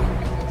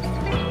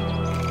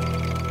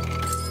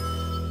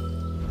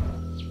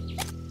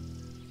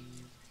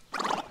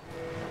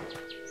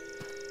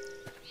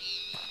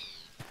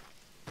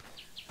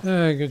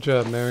 Hey, good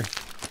job, Mary.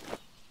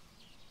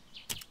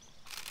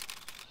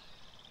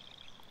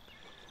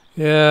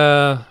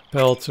 Yeah,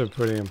 pelts are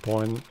pretty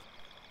important.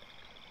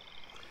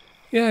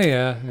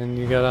 Yeah, and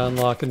you gotta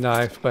unlock a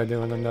knife by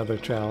doing another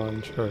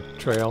challenge, or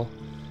trail.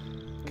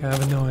 Kind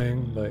of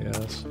annoying, but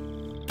yes.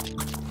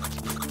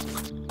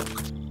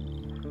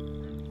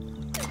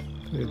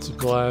 Food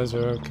supplies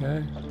are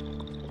okay.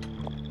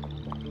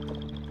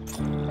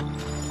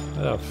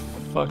 What the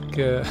fuck,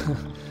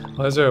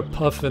 why is there a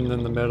puffin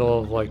in the middle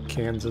of, like,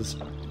 Kansas?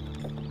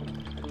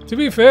 To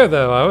be fair,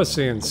 though, I was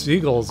seeing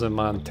seagulls in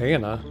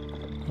Montana.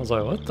 I was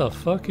like, what the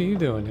fuck are you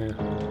doing here?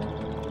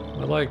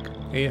 We're like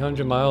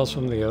 800 miles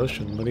from the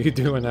ocean. What are you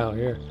doing out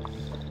here?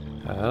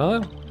 I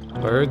don't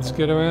know. Birds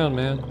get around,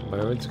 man.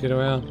 Birds get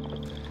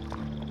around.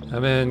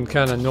 I'm in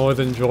kind of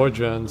northern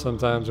Georgia, and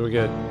sometimes we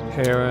get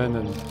heron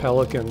and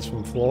pelicans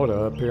from Florida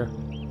up here.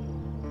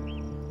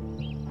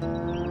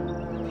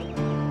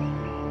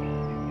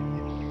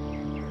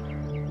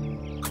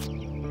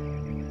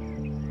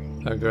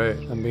 Oh great,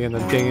 I'm being a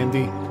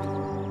dandy.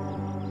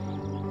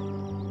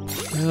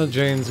 Well,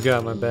 Jane's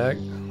got my back.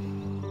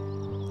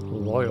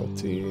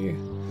 Loyalty.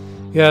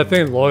 Yeah, I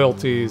think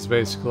loyalty is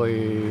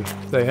basically,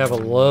 if they have a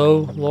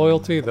low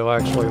loyalty, they'll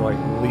actually like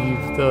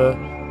leave the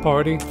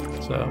party.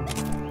 So,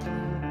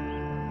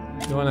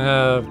 you want to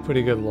have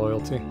pretty good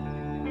loyalty.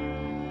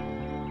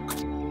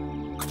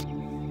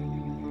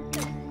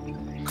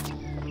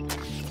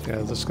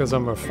 Yeah, just because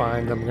I'm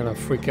refined, I'm gonna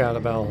freak out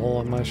about a hole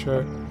in my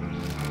shirt.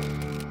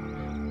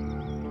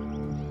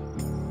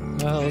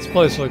 Well, this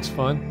place looks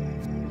fun.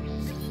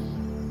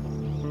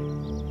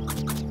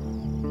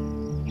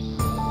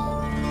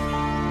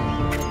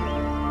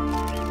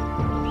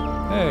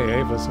 Hey,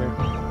 Ava's here.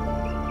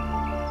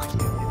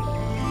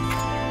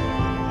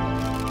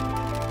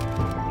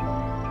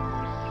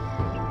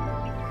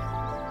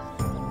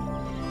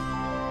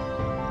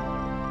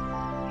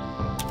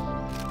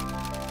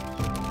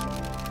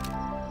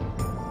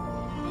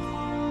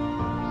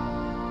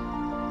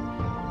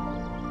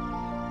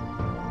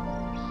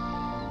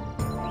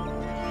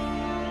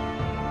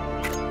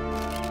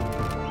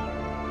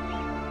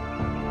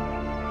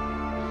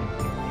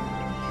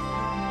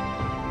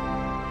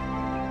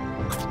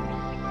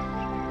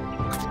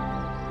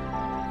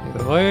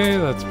 Either way,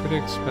 that's pretty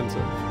expensive.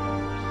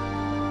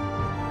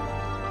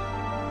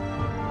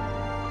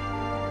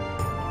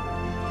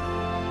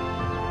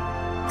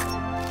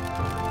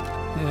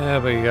 Yeah,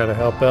 but you gotta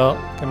help out.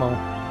 Come on.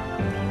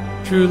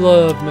 True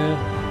love, man.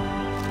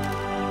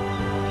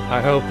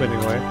 I hope,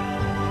 anyway.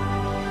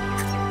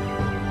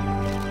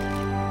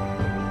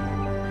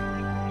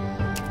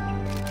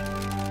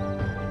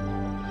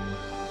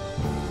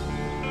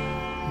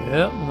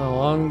 Yep, and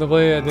along the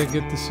way I did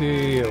get to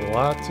see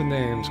lots of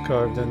names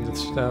carved into the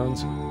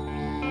stones.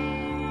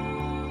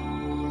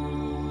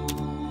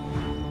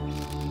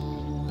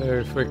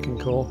 Very freaking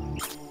cool.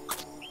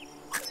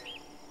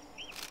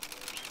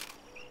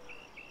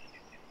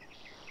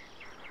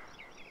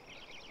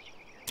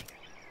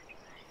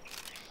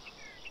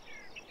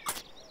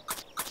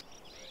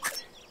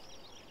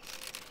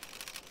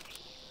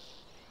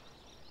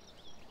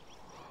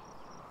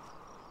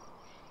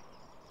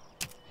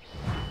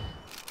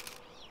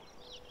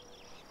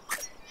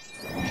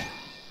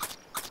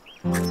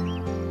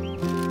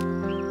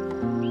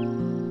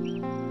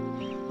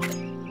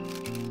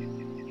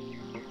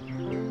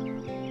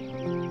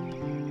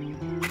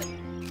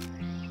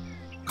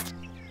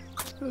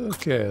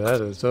 Okay, that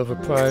is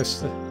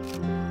overpriced.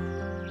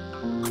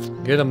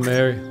 Get 'em,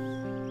 Mary.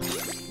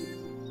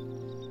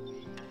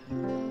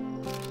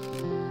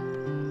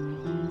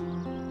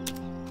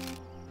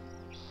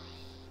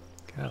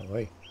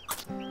 Golly.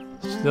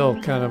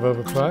 Still kind of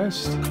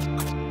overpriced.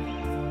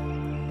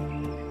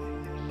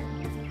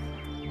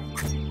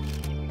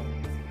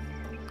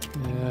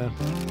 Yeah.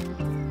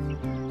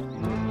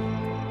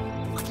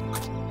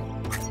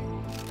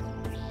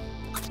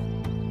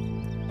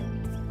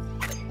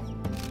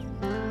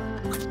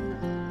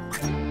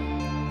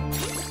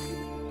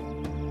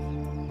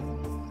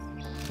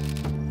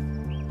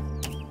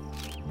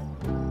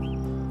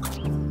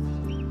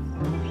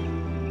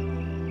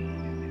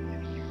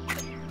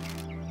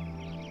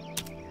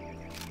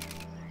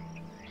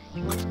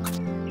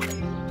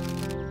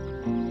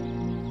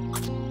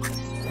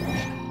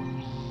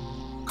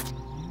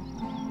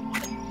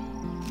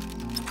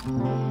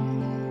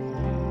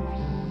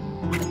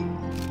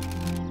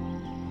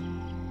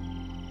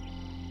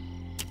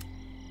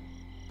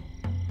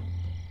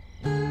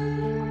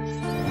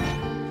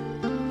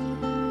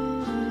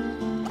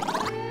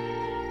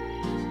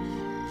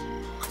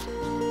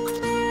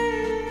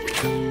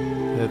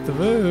 Hit the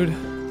road.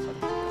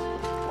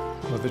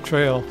 Or the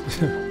trail.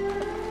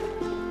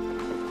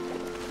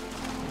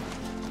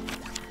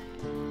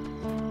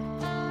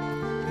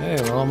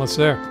 Hey, we're almost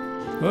there.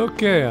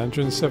 Okay,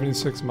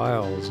 176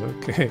 miles.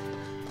 Okay.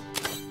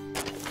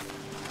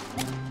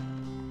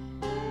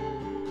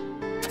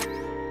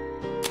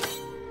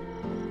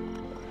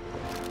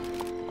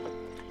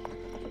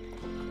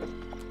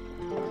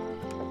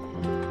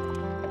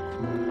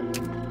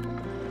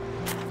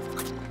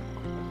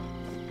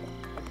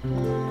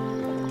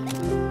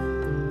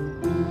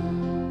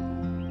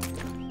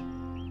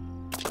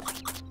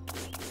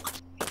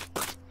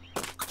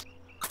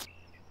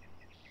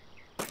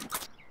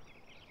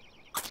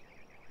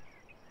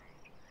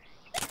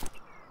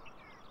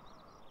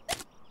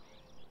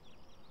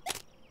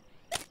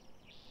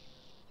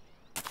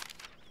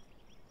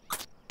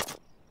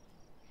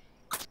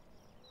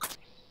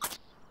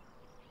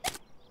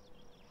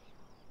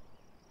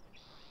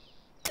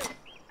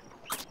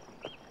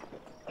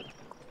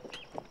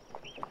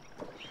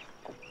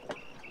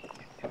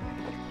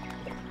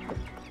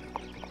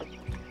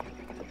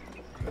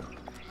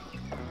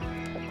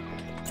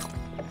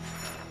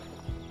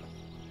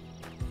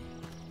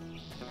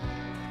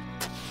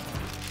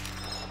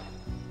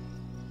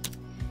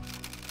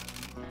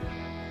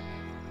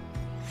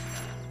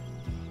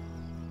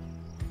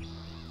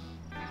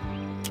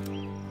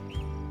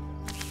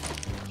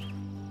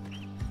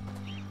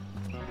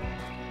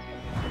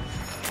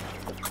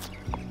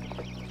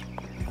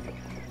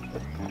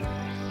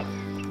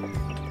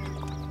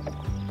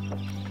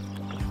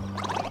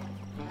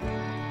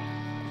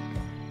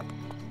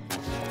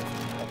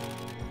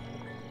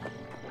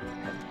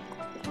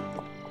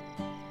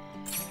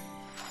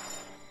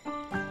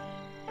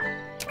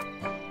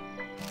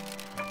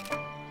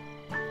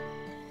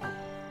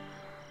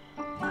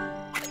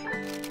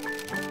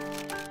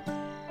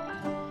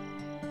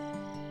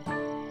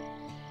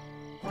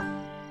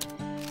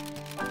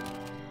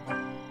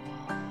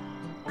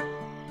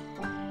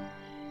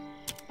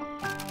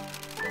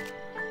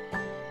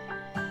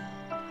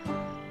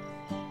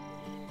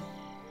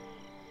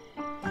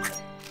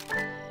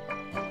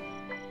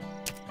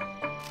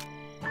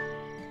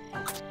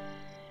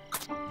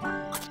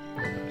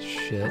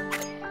 Shit.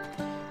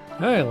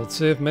 Alright, let's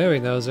see if Mary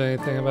knows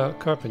anything about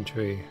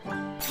carpentry.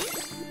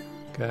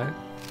 Okay,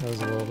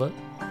 knows a little bit.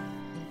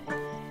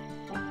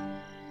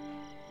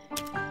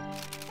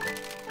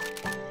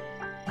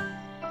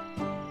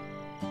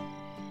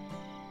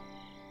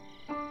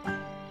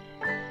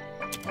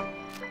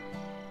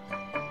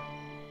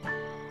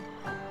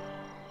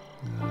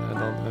 I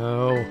don't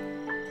know.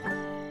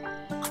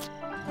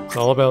 It's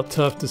all about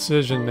tough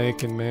decision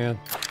making, man.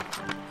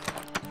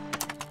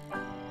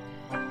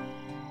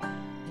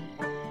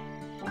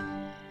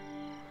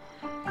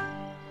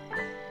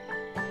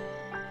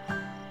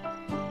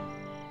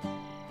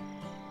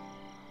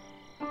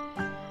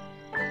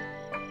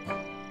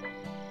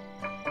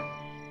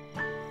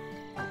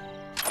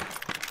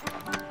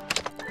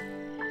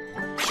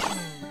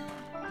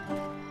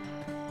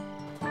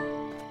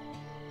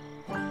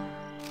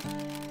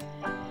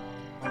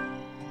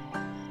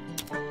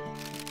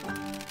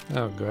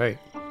 Oh, great.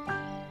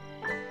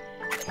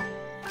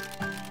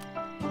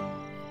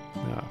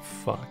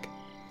 fuck.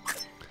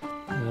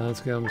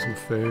 Let's give him some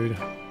food.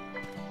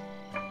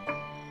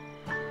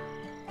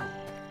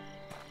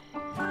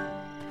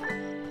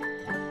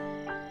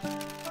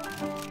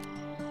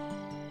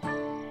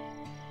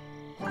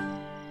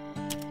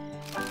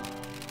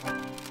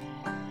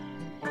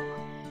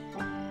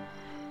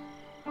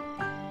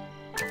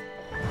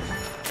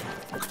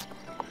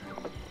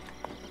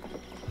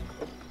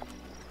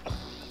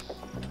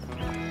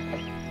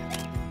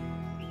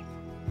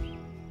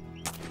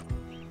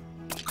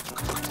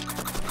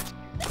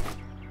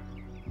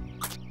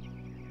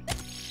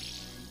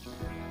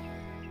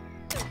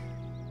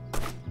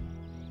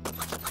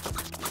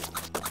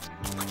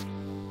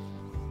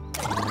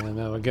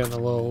 Now we're getting a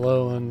little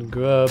low on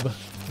grub,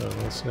 so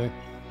we'll see.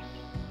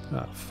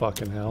 Oh,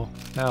 fucking hell.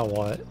 Now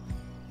what?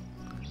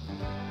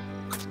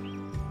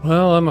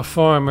 Well, I'm a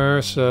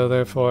farmer, so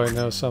therefore I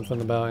know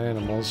something about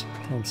animals.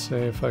 Let's see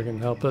if I can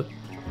help it.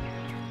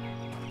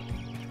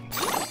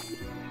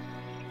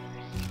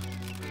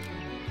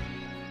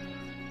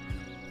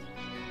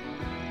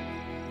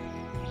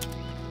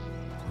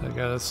 I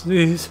gotta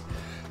sneeze.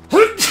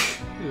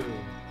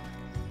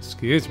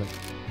 Excuse me.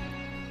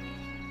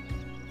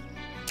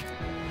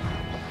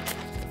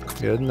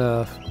 Good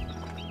enough.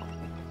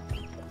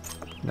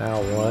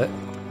 Now what?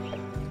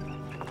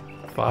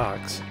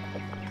 Fox.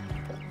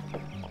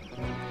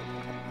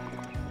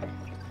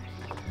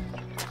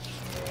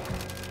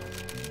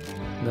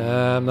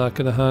 Nah, I'm not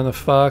gonna hunt a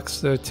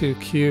fox. They're too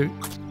cute.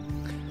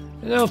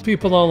 I know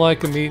people don't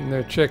like them eating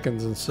their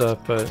chickens and stuff,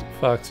 but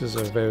foxes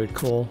are very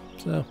cool.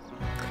 So,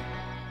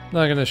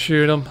 not gonna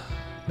shoot them.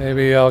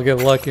 Maybe I'll get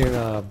lucky and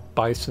a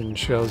bison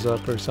shows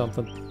up or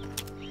something.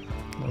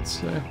 Let's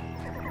see.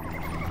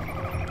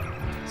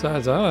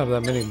 Besides, I don't have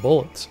that many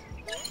bullets.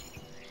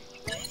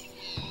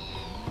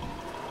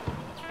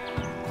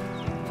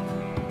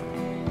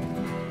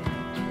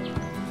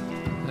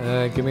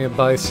 Give me a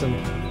bison.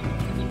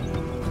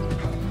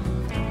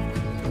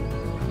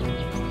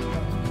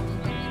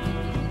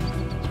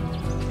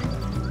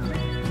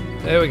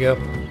 There we go.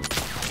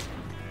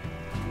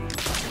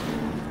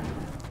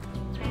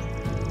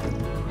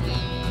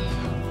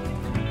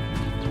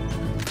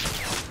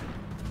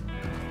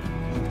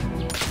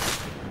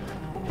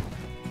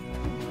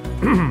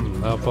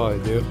 I'll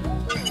probably do.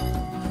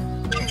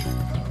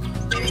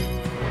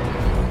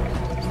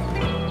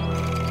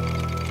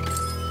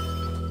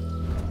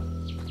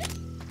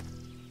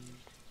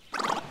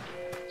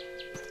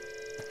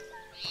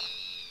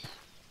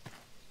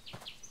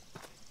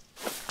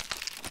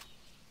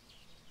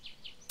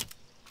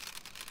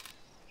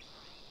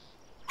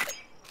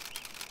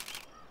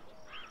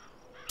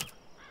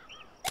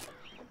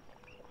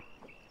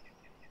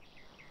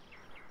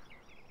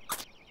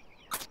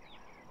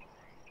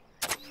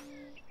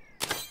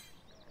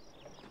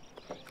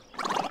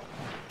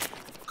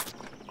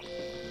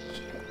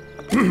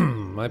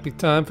 Might be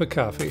time for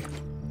coffee.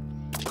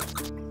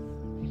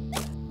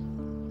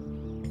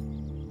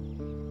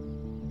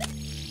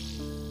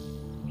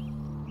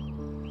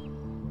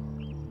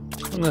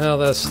 I don't know how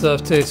that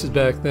stuff tasted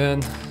back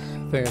then.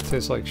 I think it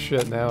tastes like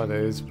shit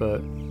nowadays, but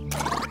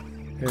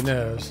who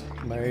knows?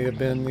 May have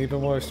been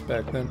even worse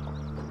back then.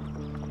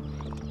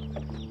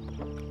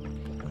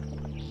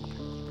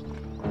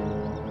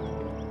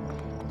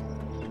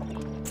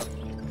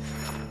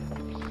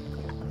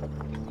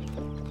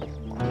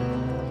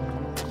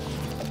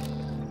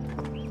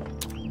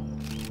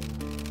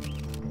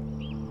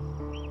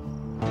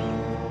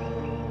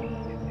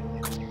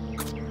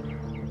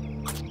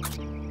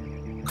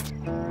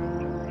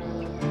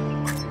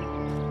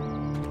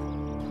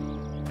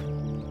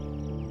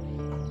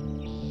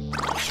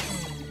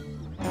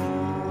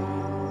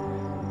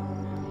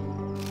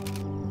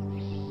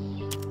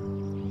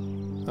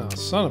 Oh,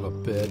 son of a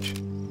bitch.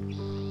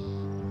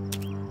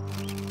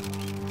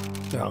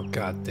 Oh,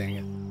 god dang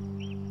it.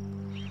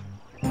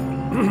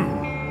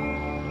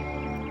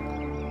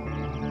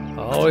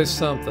 Always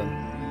something.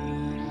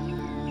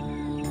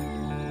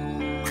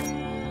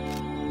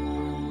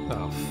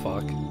 Oh,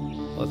 fuck.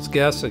 Let's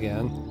guess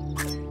again.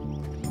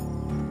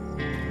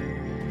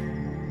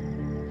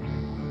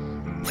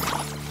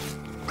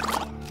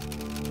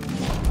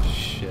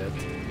 Shit.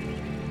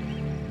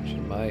 She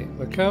might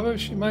recover,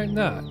 she might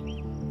not.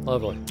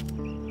 Lovely.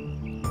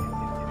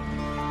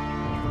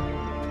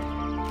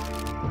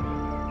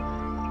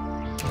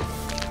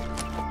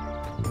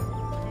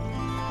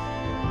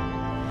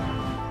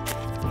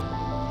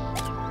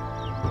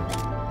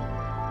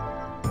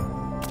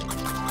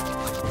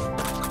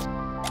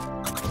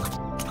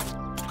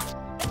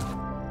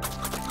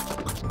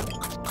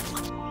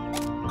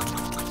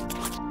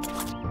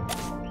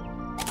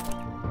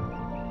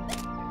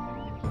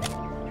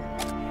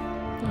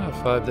 Oh,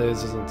 5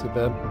 days isn't too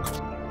bad.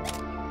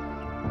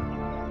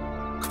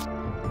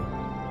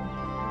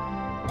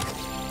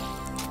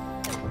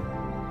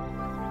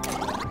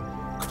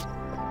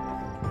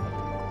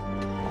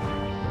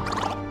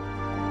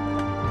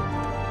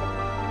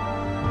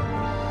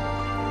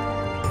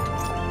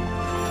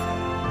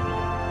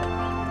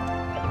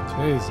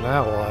 Jeez,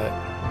 now what?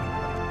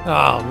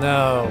 Oh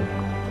no.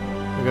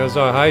 There goes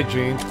our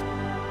hygiene.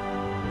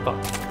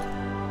 Fuck.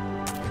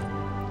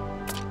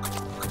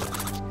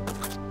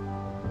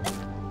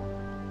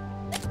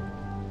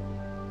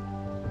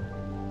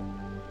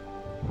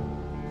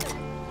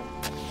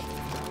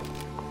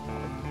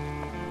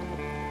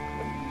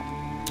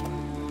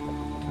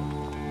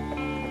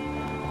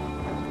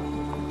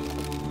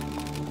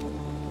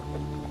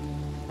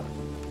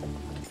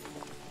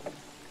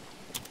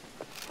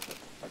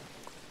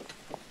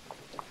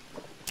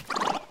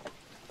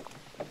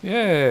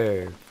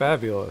 Yay!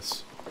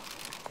 Fabulous.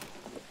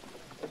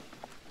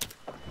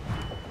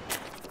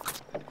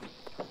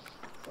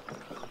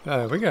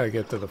 We gotta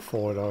get to the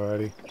fort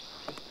already.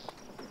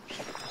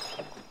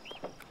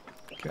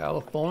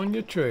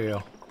 California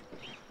Trail.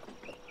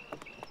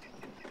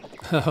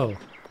 Oh,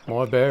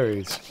 more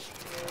berries.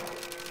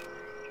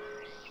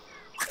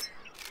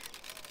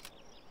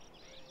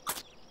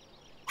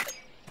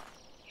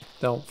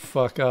 Don't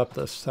fuck up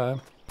this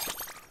time.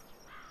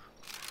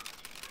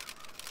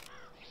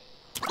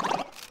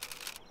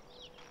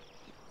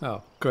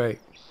 Oh, great.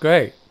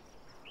 Great.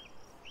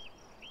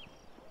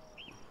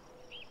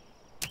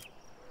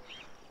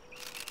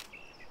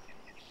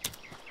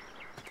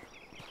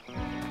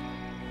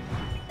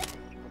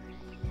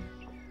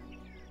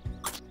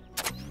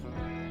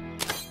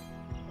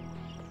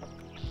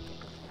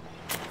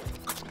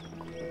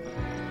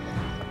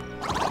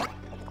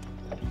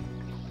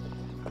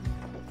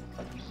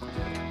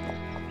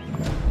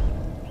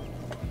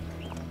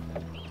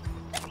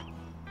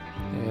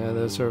 Yeah,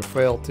 there's her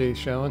frailty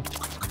showing.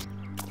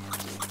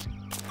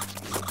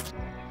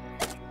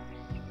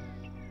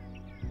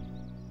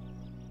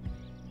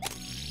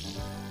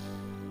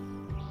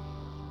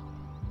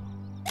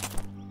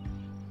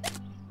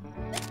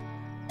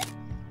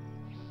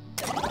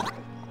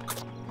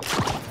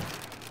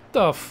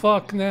 The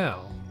fuck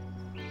now?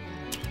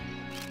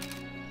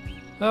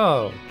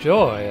 Oh,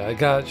 joy, I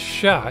got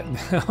shot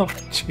now.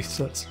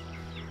 Jesus.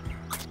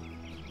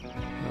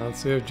 Let's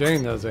see if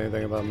Jane knows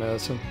anything about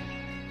medicine.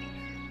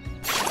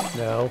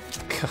 No.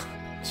 God,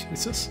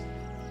 Jesus.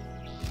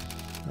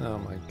 Oh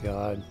my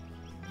god.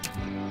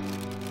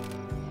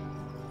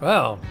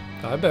 Well,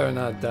 I better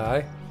not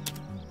die.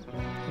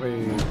 I'll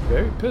be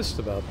very pissed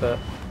about that.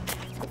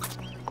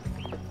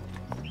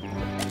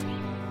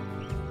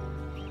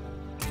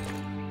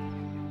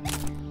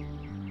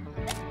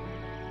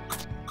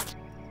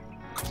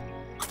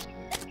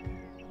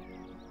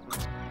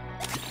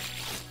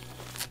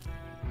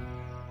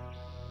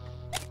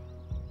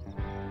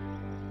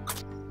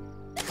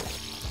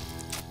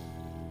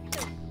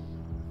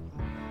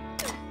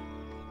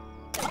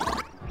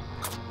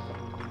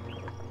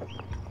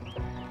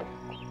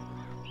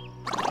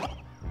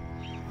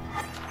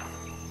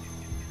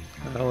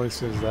 At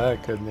least is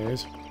that good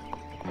news.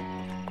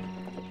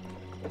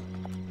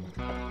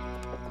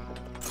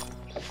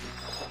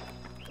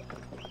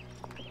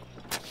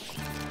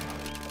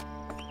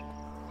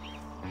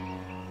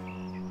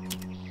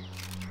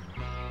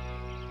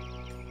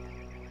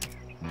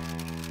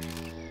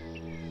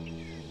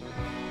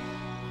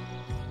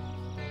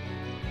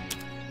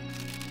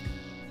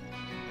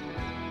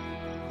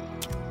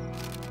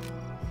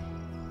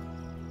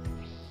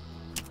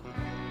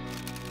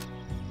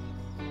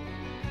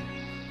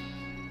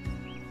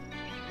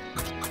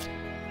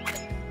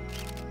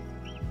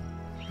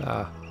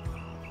 Ah.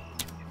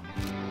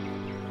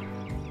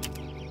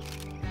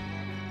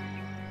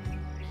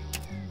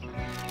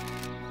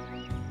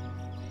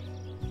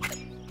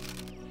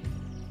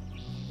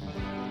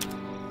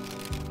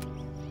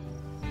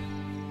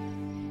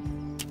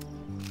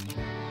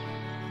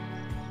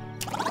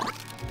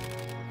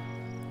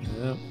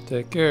 Yep,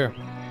 take care.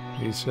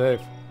 Be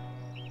safe.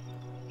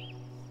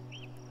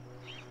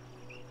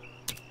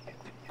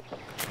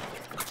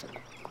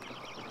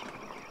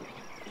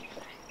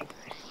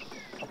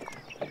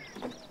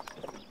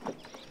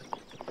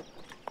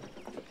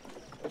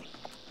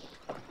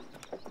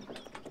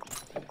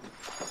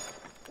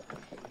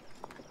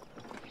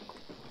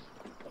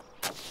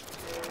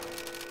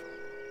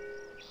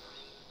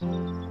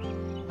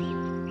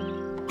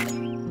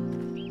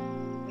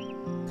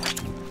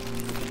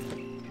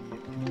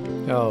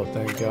 Oh,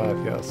 thank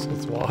God, yes,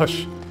 it's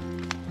wash.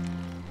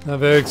 Not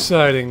very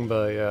exciting,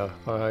 but yeah,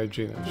 our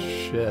hygiene is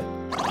shit.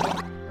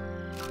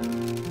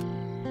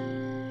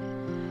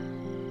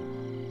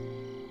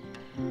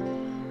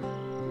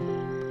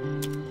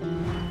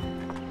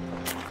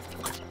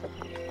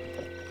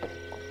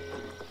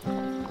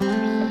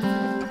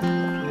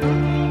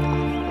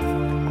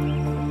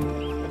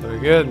 They're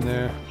getting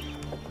there.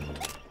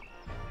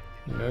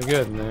 They're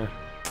getting there.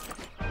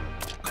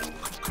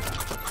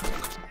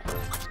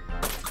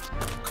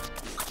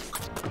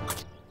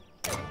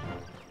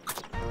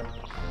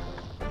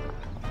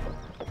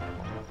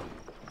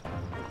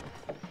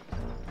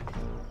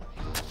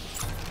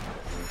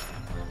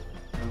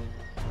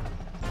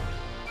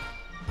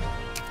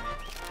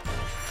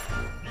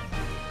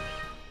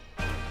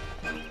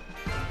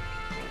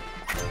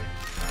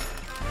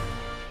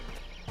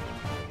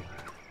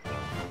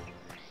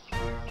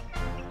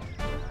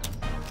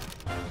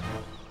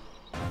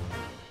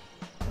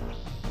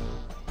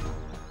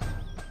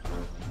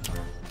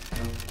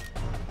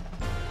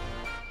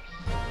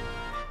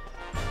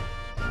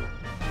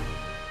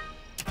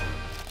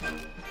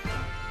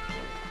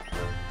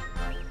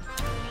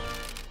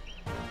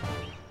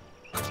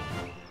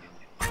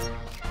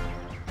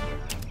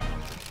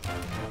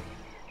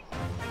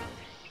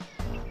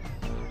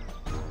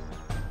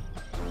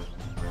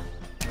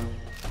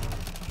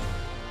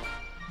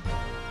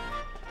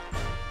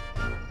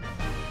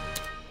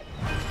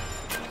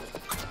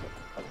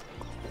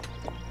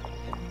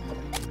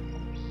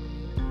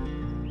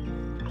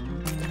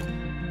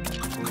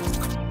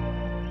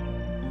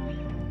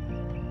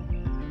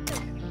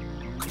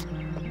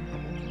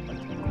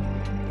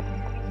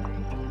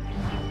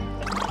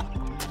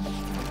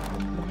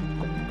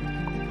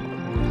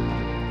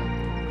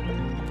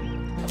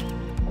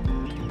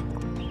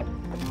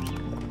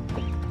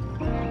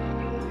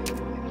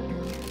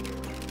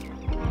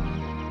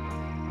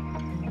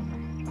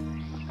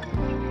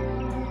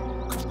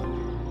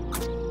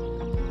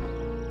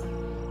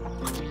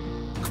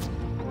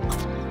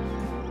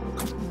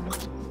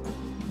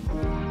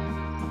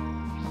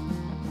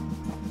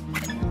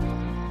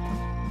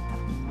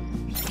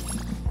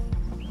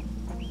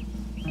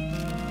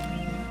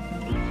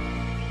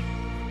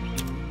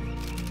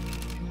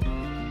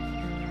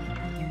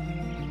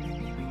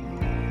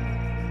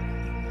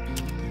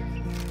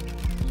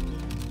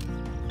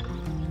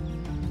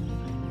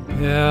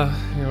 Yeah,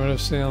 you would have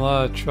seen a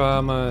lot of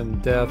trauma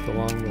and death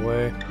along the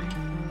way. Would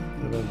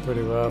have been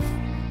pretty rough.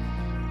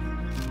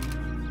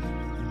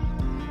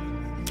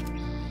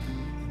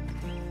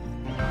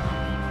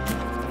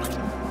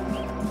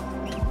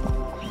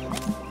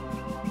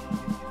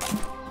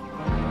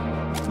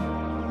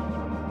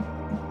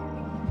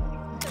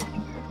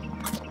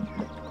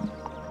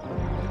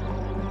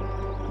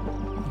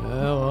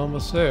 Yeah, we're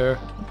almost there.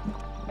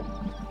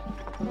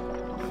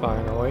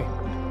 Finally.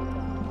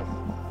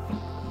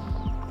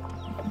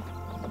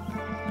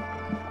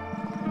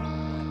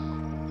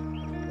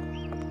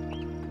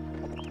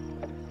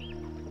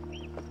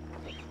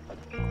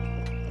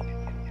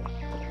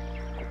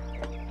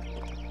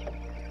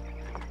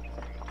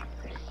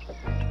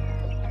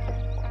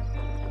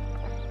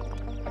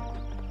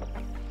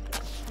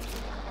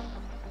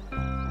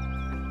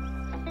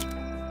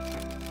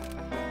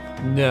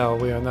 No,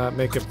 we are not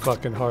making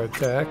fucking heart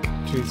attack.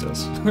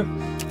 Jesus.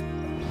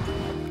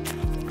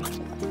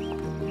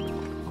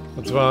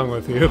 What's wrong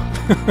with you?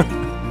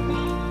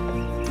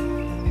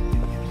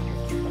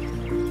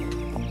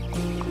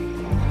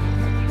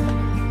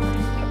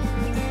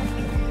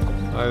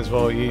 Might as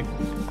well eat,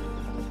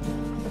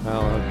 I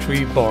don't know,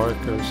 tree bark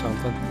or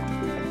something.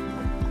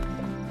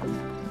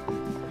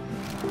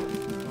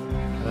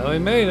 Well, we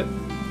made it.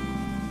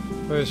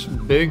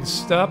 First big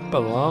stop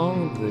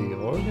along the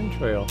Oregon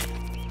Trail.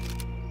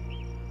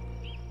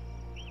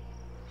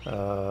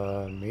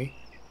 Me?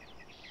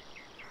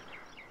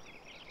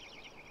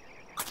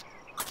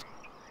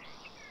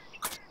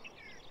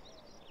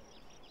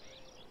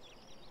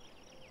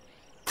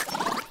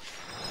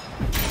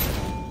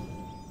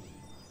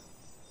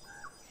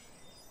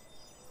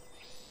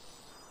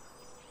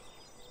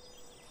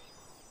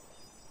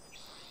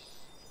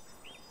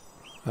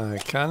 I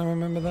kind of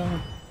remember that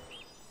one.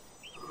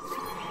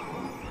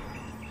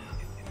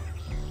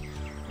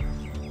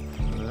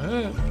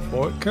 Alright,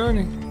 Fort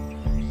Kearny.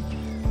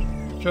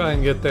 Try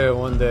and get there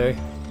one day.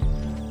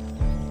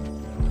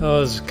 I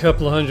was a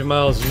couple of hundred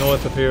miles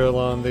north of here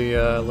along the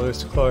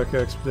Lewis Clark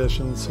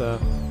expedition, so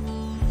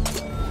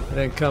I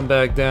didn't come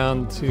back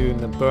down to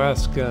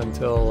Nebraska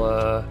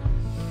until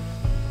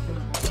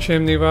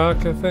Chimney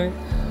Rock, I think.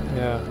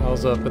 Yeah, I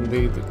was up in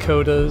the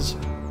Dakotas.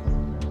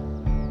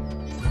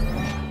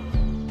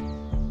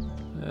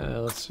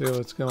 Let's see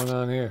what's going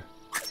on here.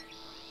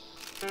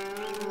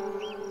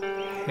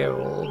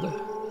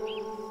 Herald.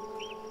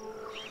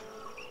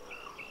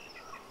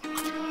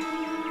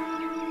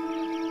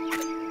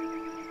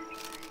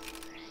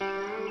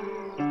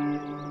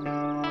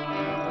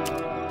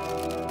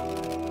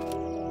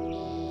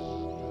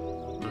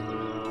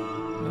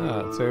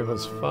 Ah, it's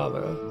Ava's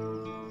father.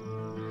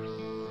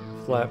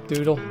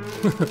 Flapdoodle.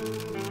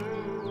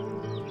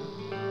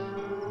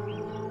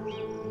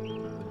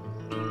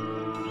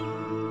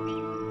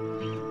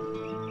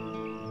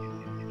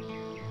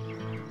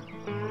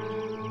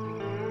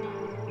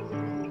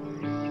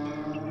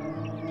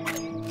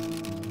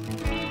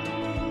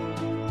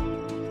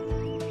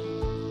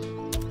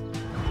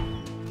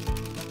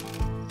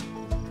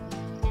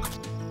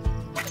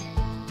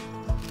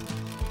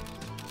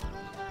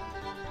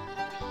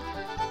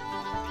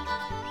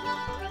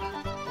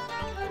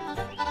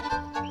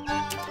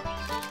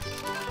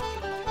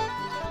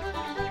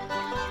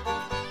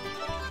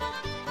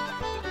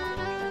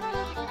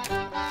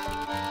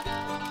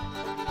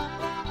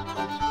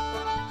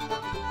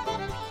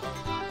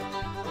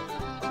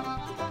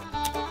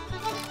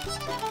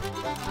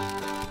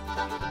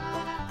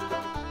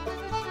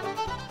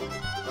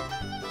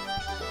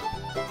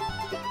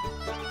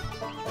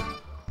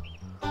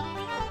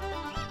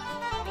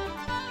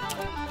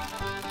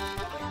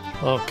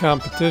 Well,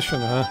 competition,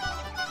 huh?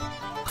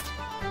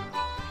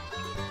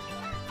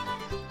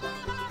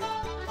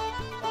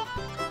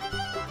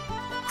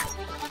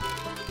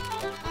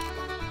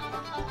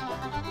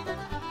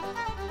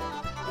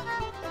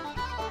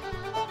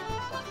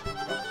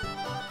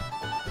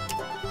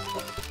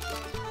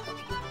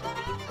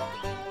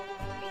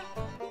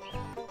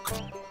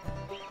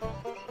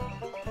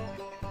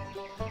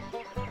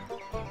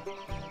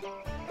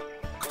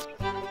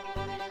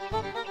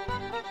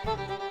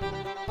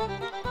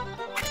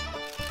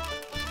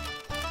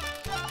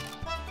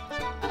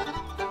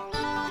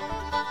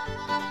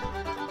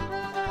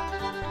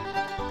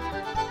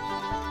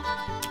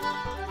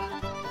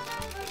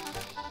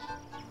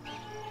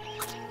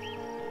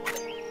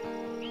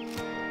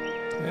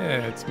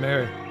 Yeah, it's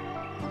Mary.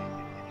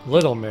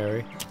 Little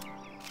Mary.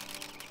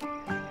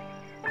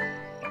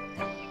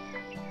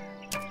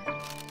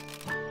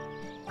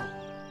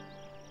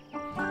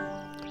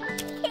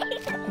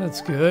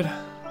 That's good.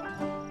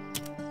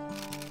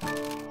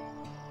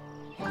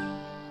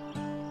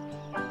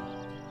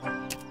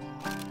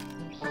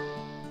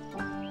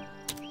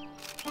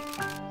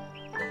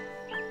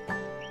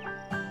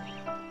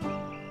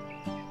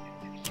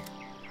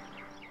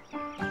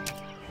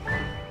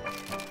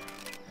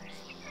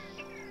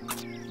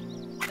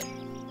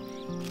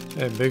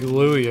 Hey, Big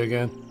Louie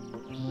again.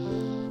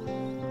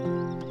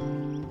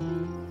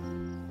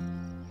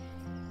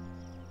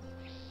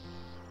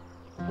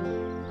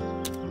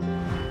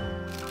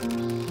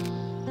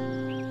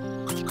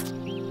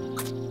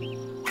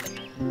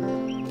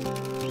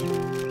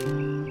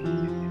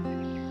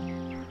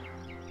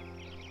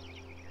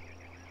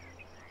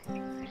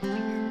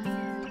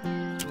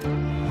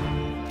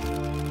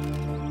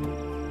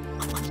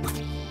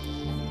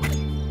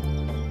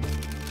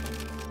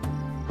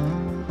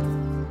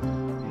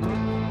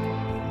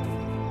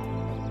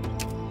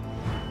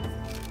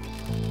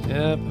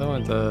 Yep, I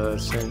went to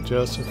St.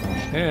 Joseph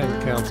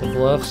and Council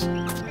Bluffs.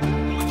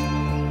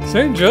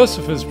 St.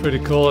 Joseph is pretty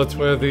cool. It's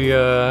where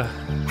the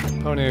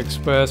Pony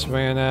Express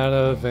ran out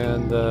of,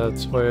 and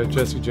it's where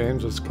Jesse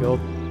James was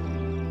killed.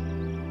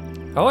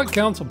 I like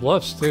Council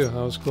Bluffs too. That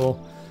was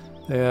cool.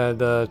 They had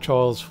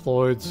Charles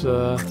Floyd's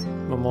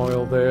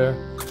memorial there.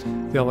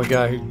 The only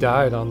guy who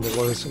died on the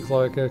Lewis and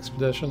Clark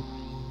expedition.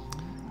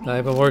 I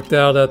even worked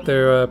out at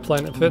their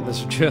Planet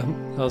Fitness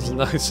gym. That was the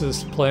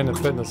nicest Planet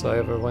Fitness I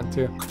ever went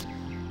to.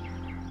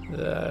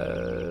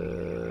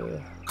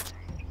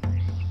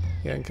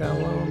 Getting kind of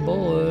low on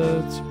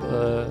bullets,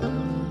 but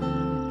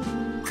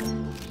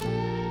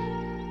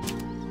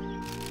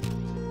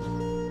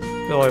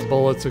I feel like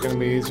bullets are going to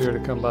be easier to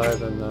come by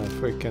than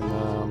freaking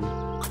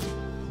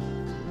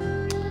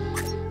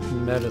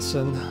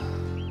medicine.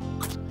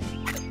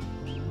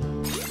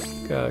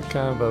 Got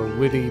kind of a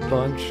witty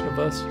bunch of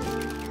us.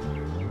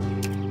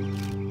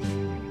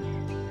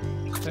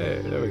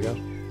 Hey, there we go.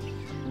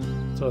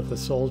 That's what the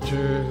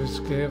soldiers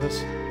gave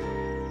us.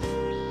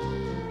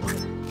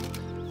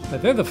 I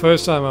think the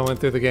first time I went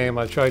through the game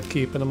I tried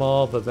keeping them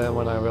all, but then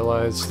when I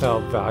realized how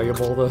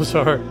valuable those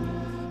are,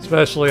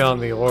 especially on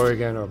the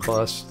Oregon or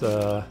Bust,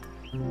 I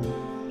don't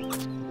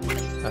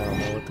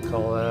know what to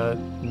call that,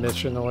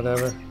 mission or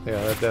whatever.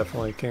 Yeah, that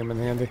definitely came in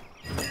handy.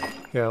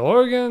 Yeah,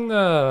 Oregon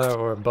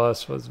or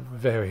Bust was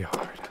very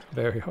hard,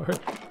 very hard.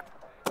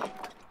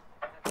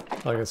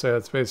 Like I said,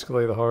 it's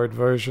basically the hard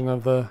version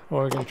of the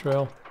Oregon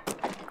Trail.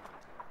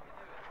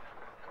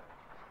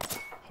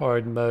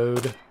 Hard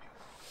mode.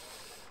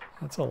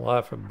 That's a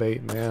lot for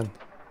bait, man.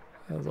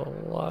 That's a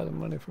lot of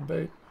money for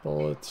bait.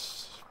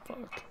 Bullets.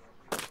 Fuck.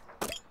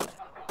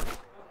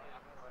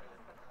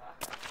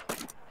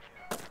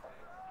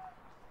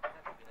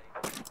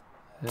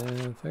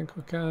 And I think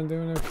we're kind of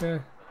doing okay.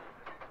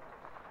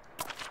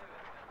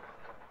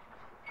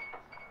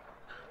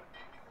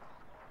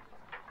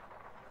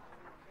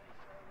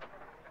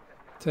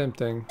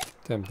 Tempting.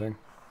 Tempting.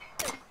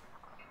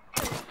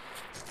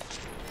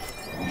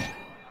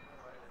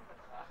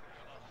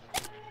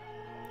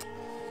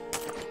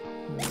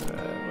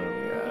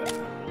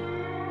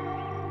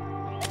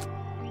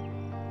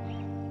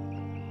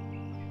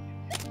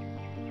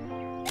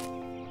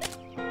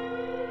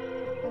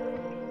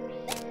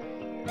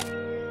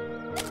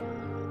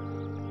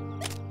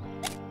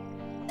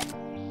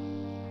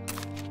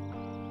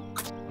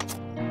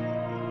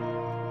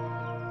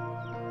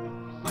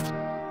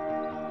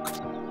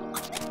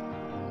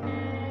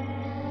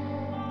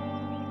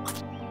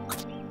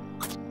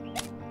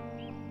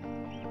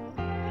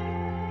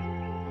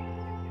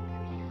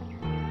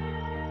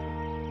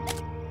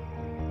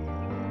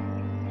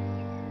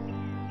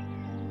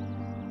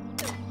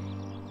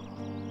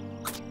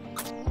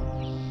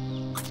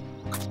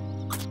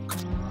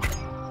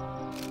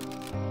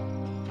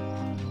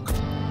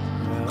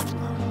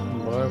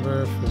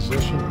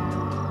 Physician.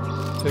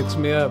 Fix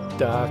me up,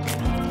 Doc.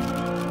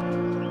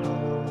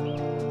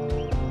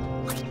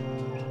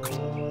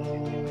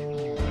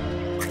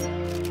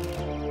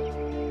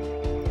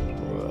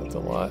 Oh, that's a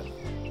lot.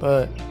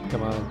 But,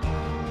 come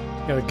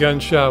on. Got a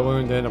gunshot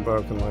wound and a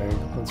broken leg.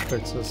 Let's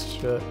fix this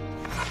shit.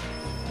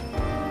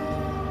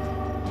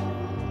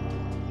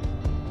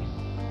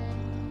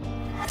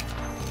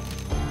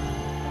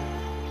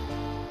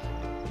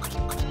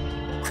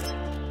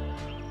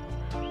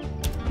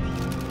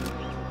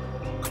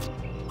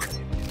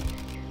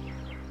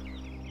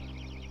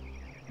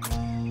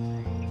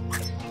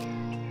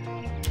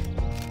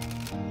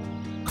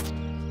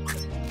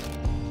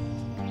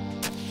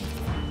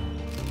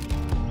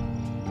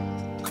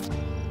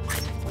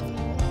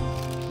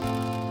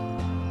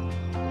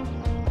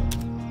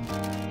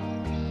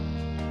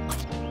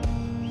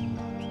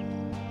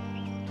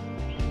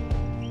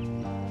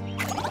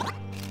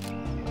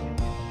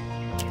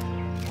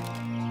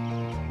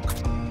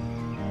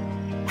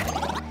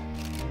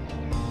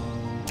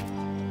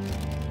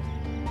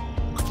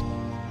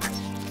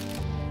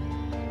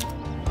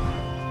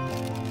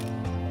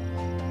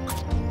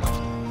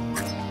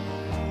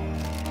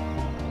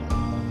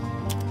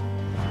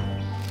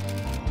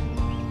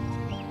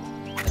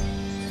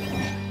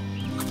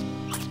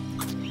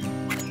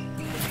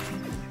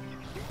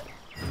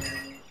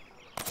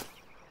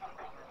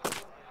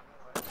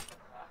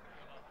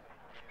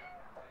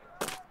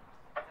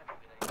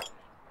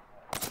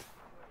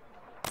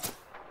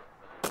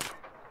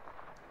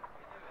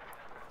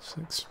 It's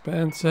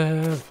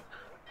expensive.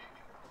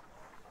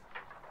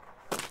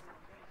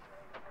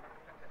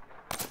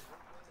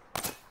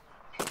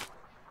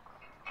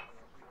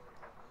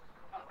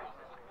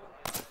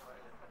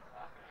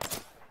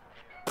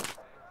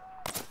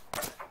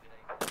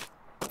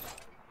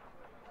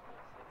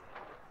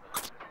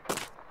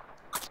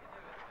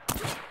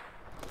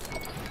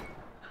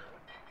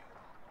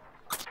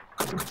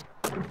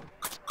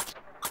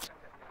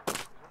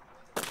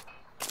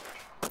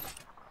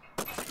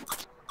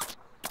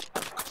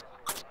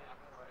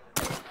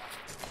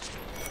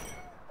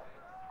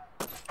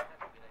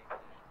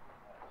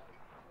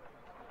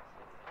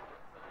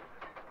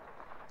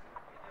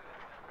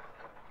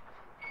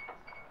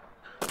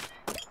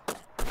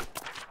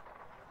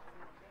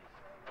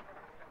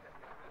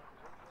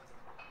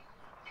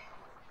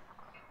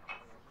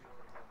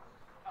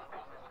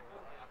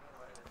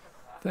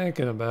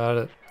 Thinking about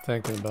it.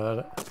 Thinking about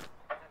it.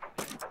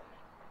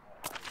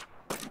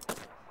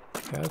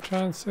 Gotta try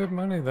and save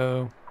money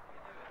though.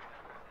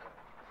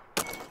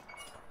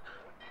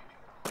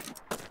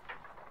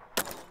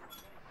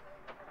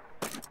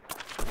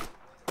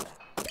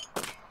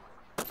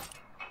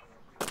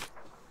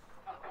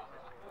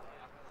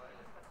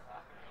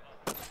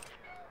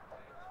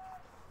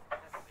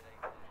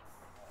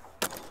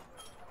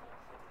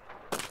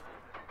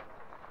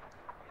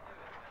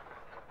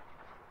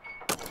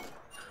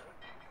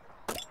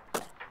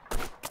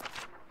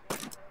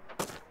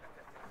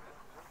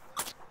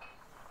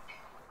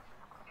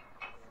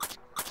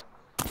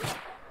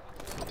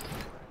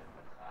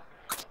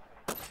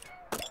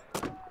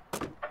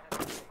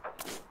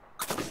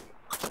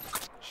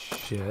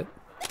 Shit.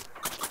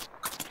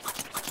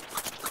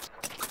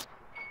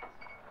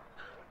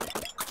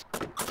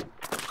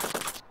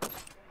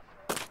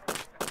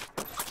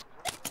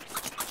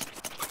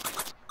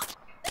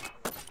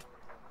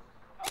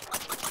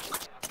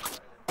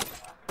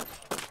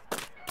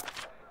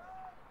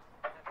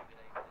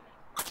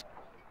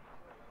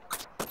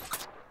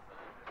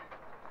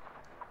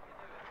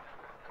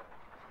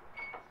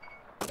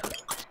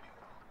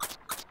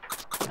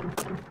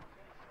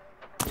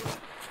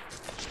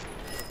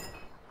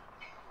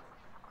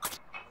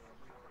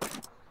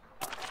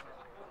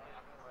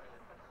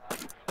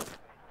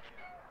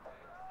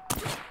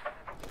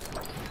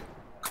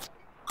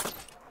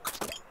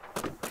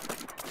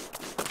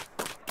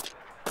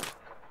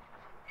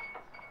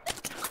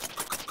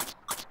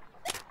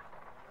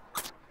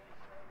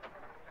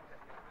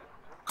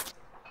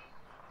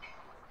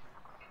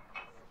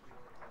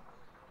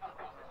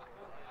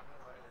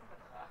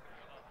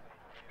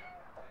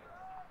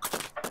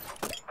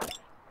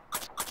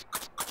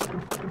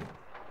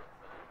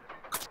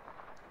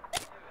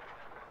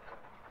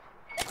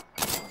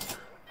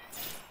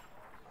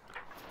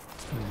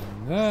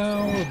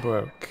 Now we're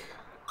broke.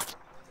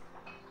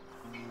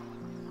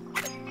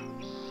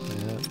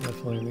 Yeah,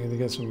 definitely need to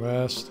get some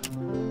rest.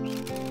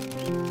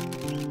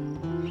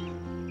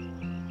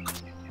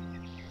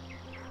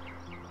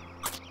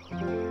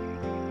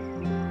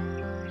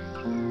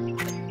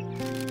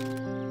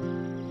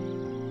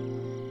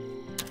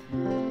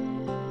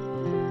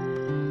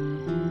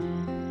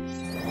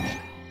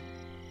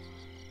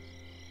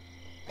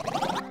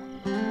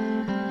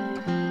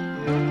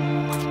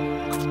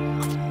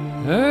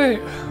 Hey,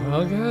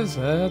 well guys,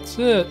 that's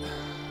it.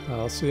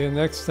 I'll see you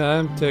next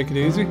time. Take it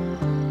easy.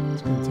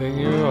 Let's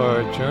continue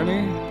our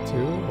journey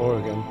to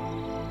Oregon.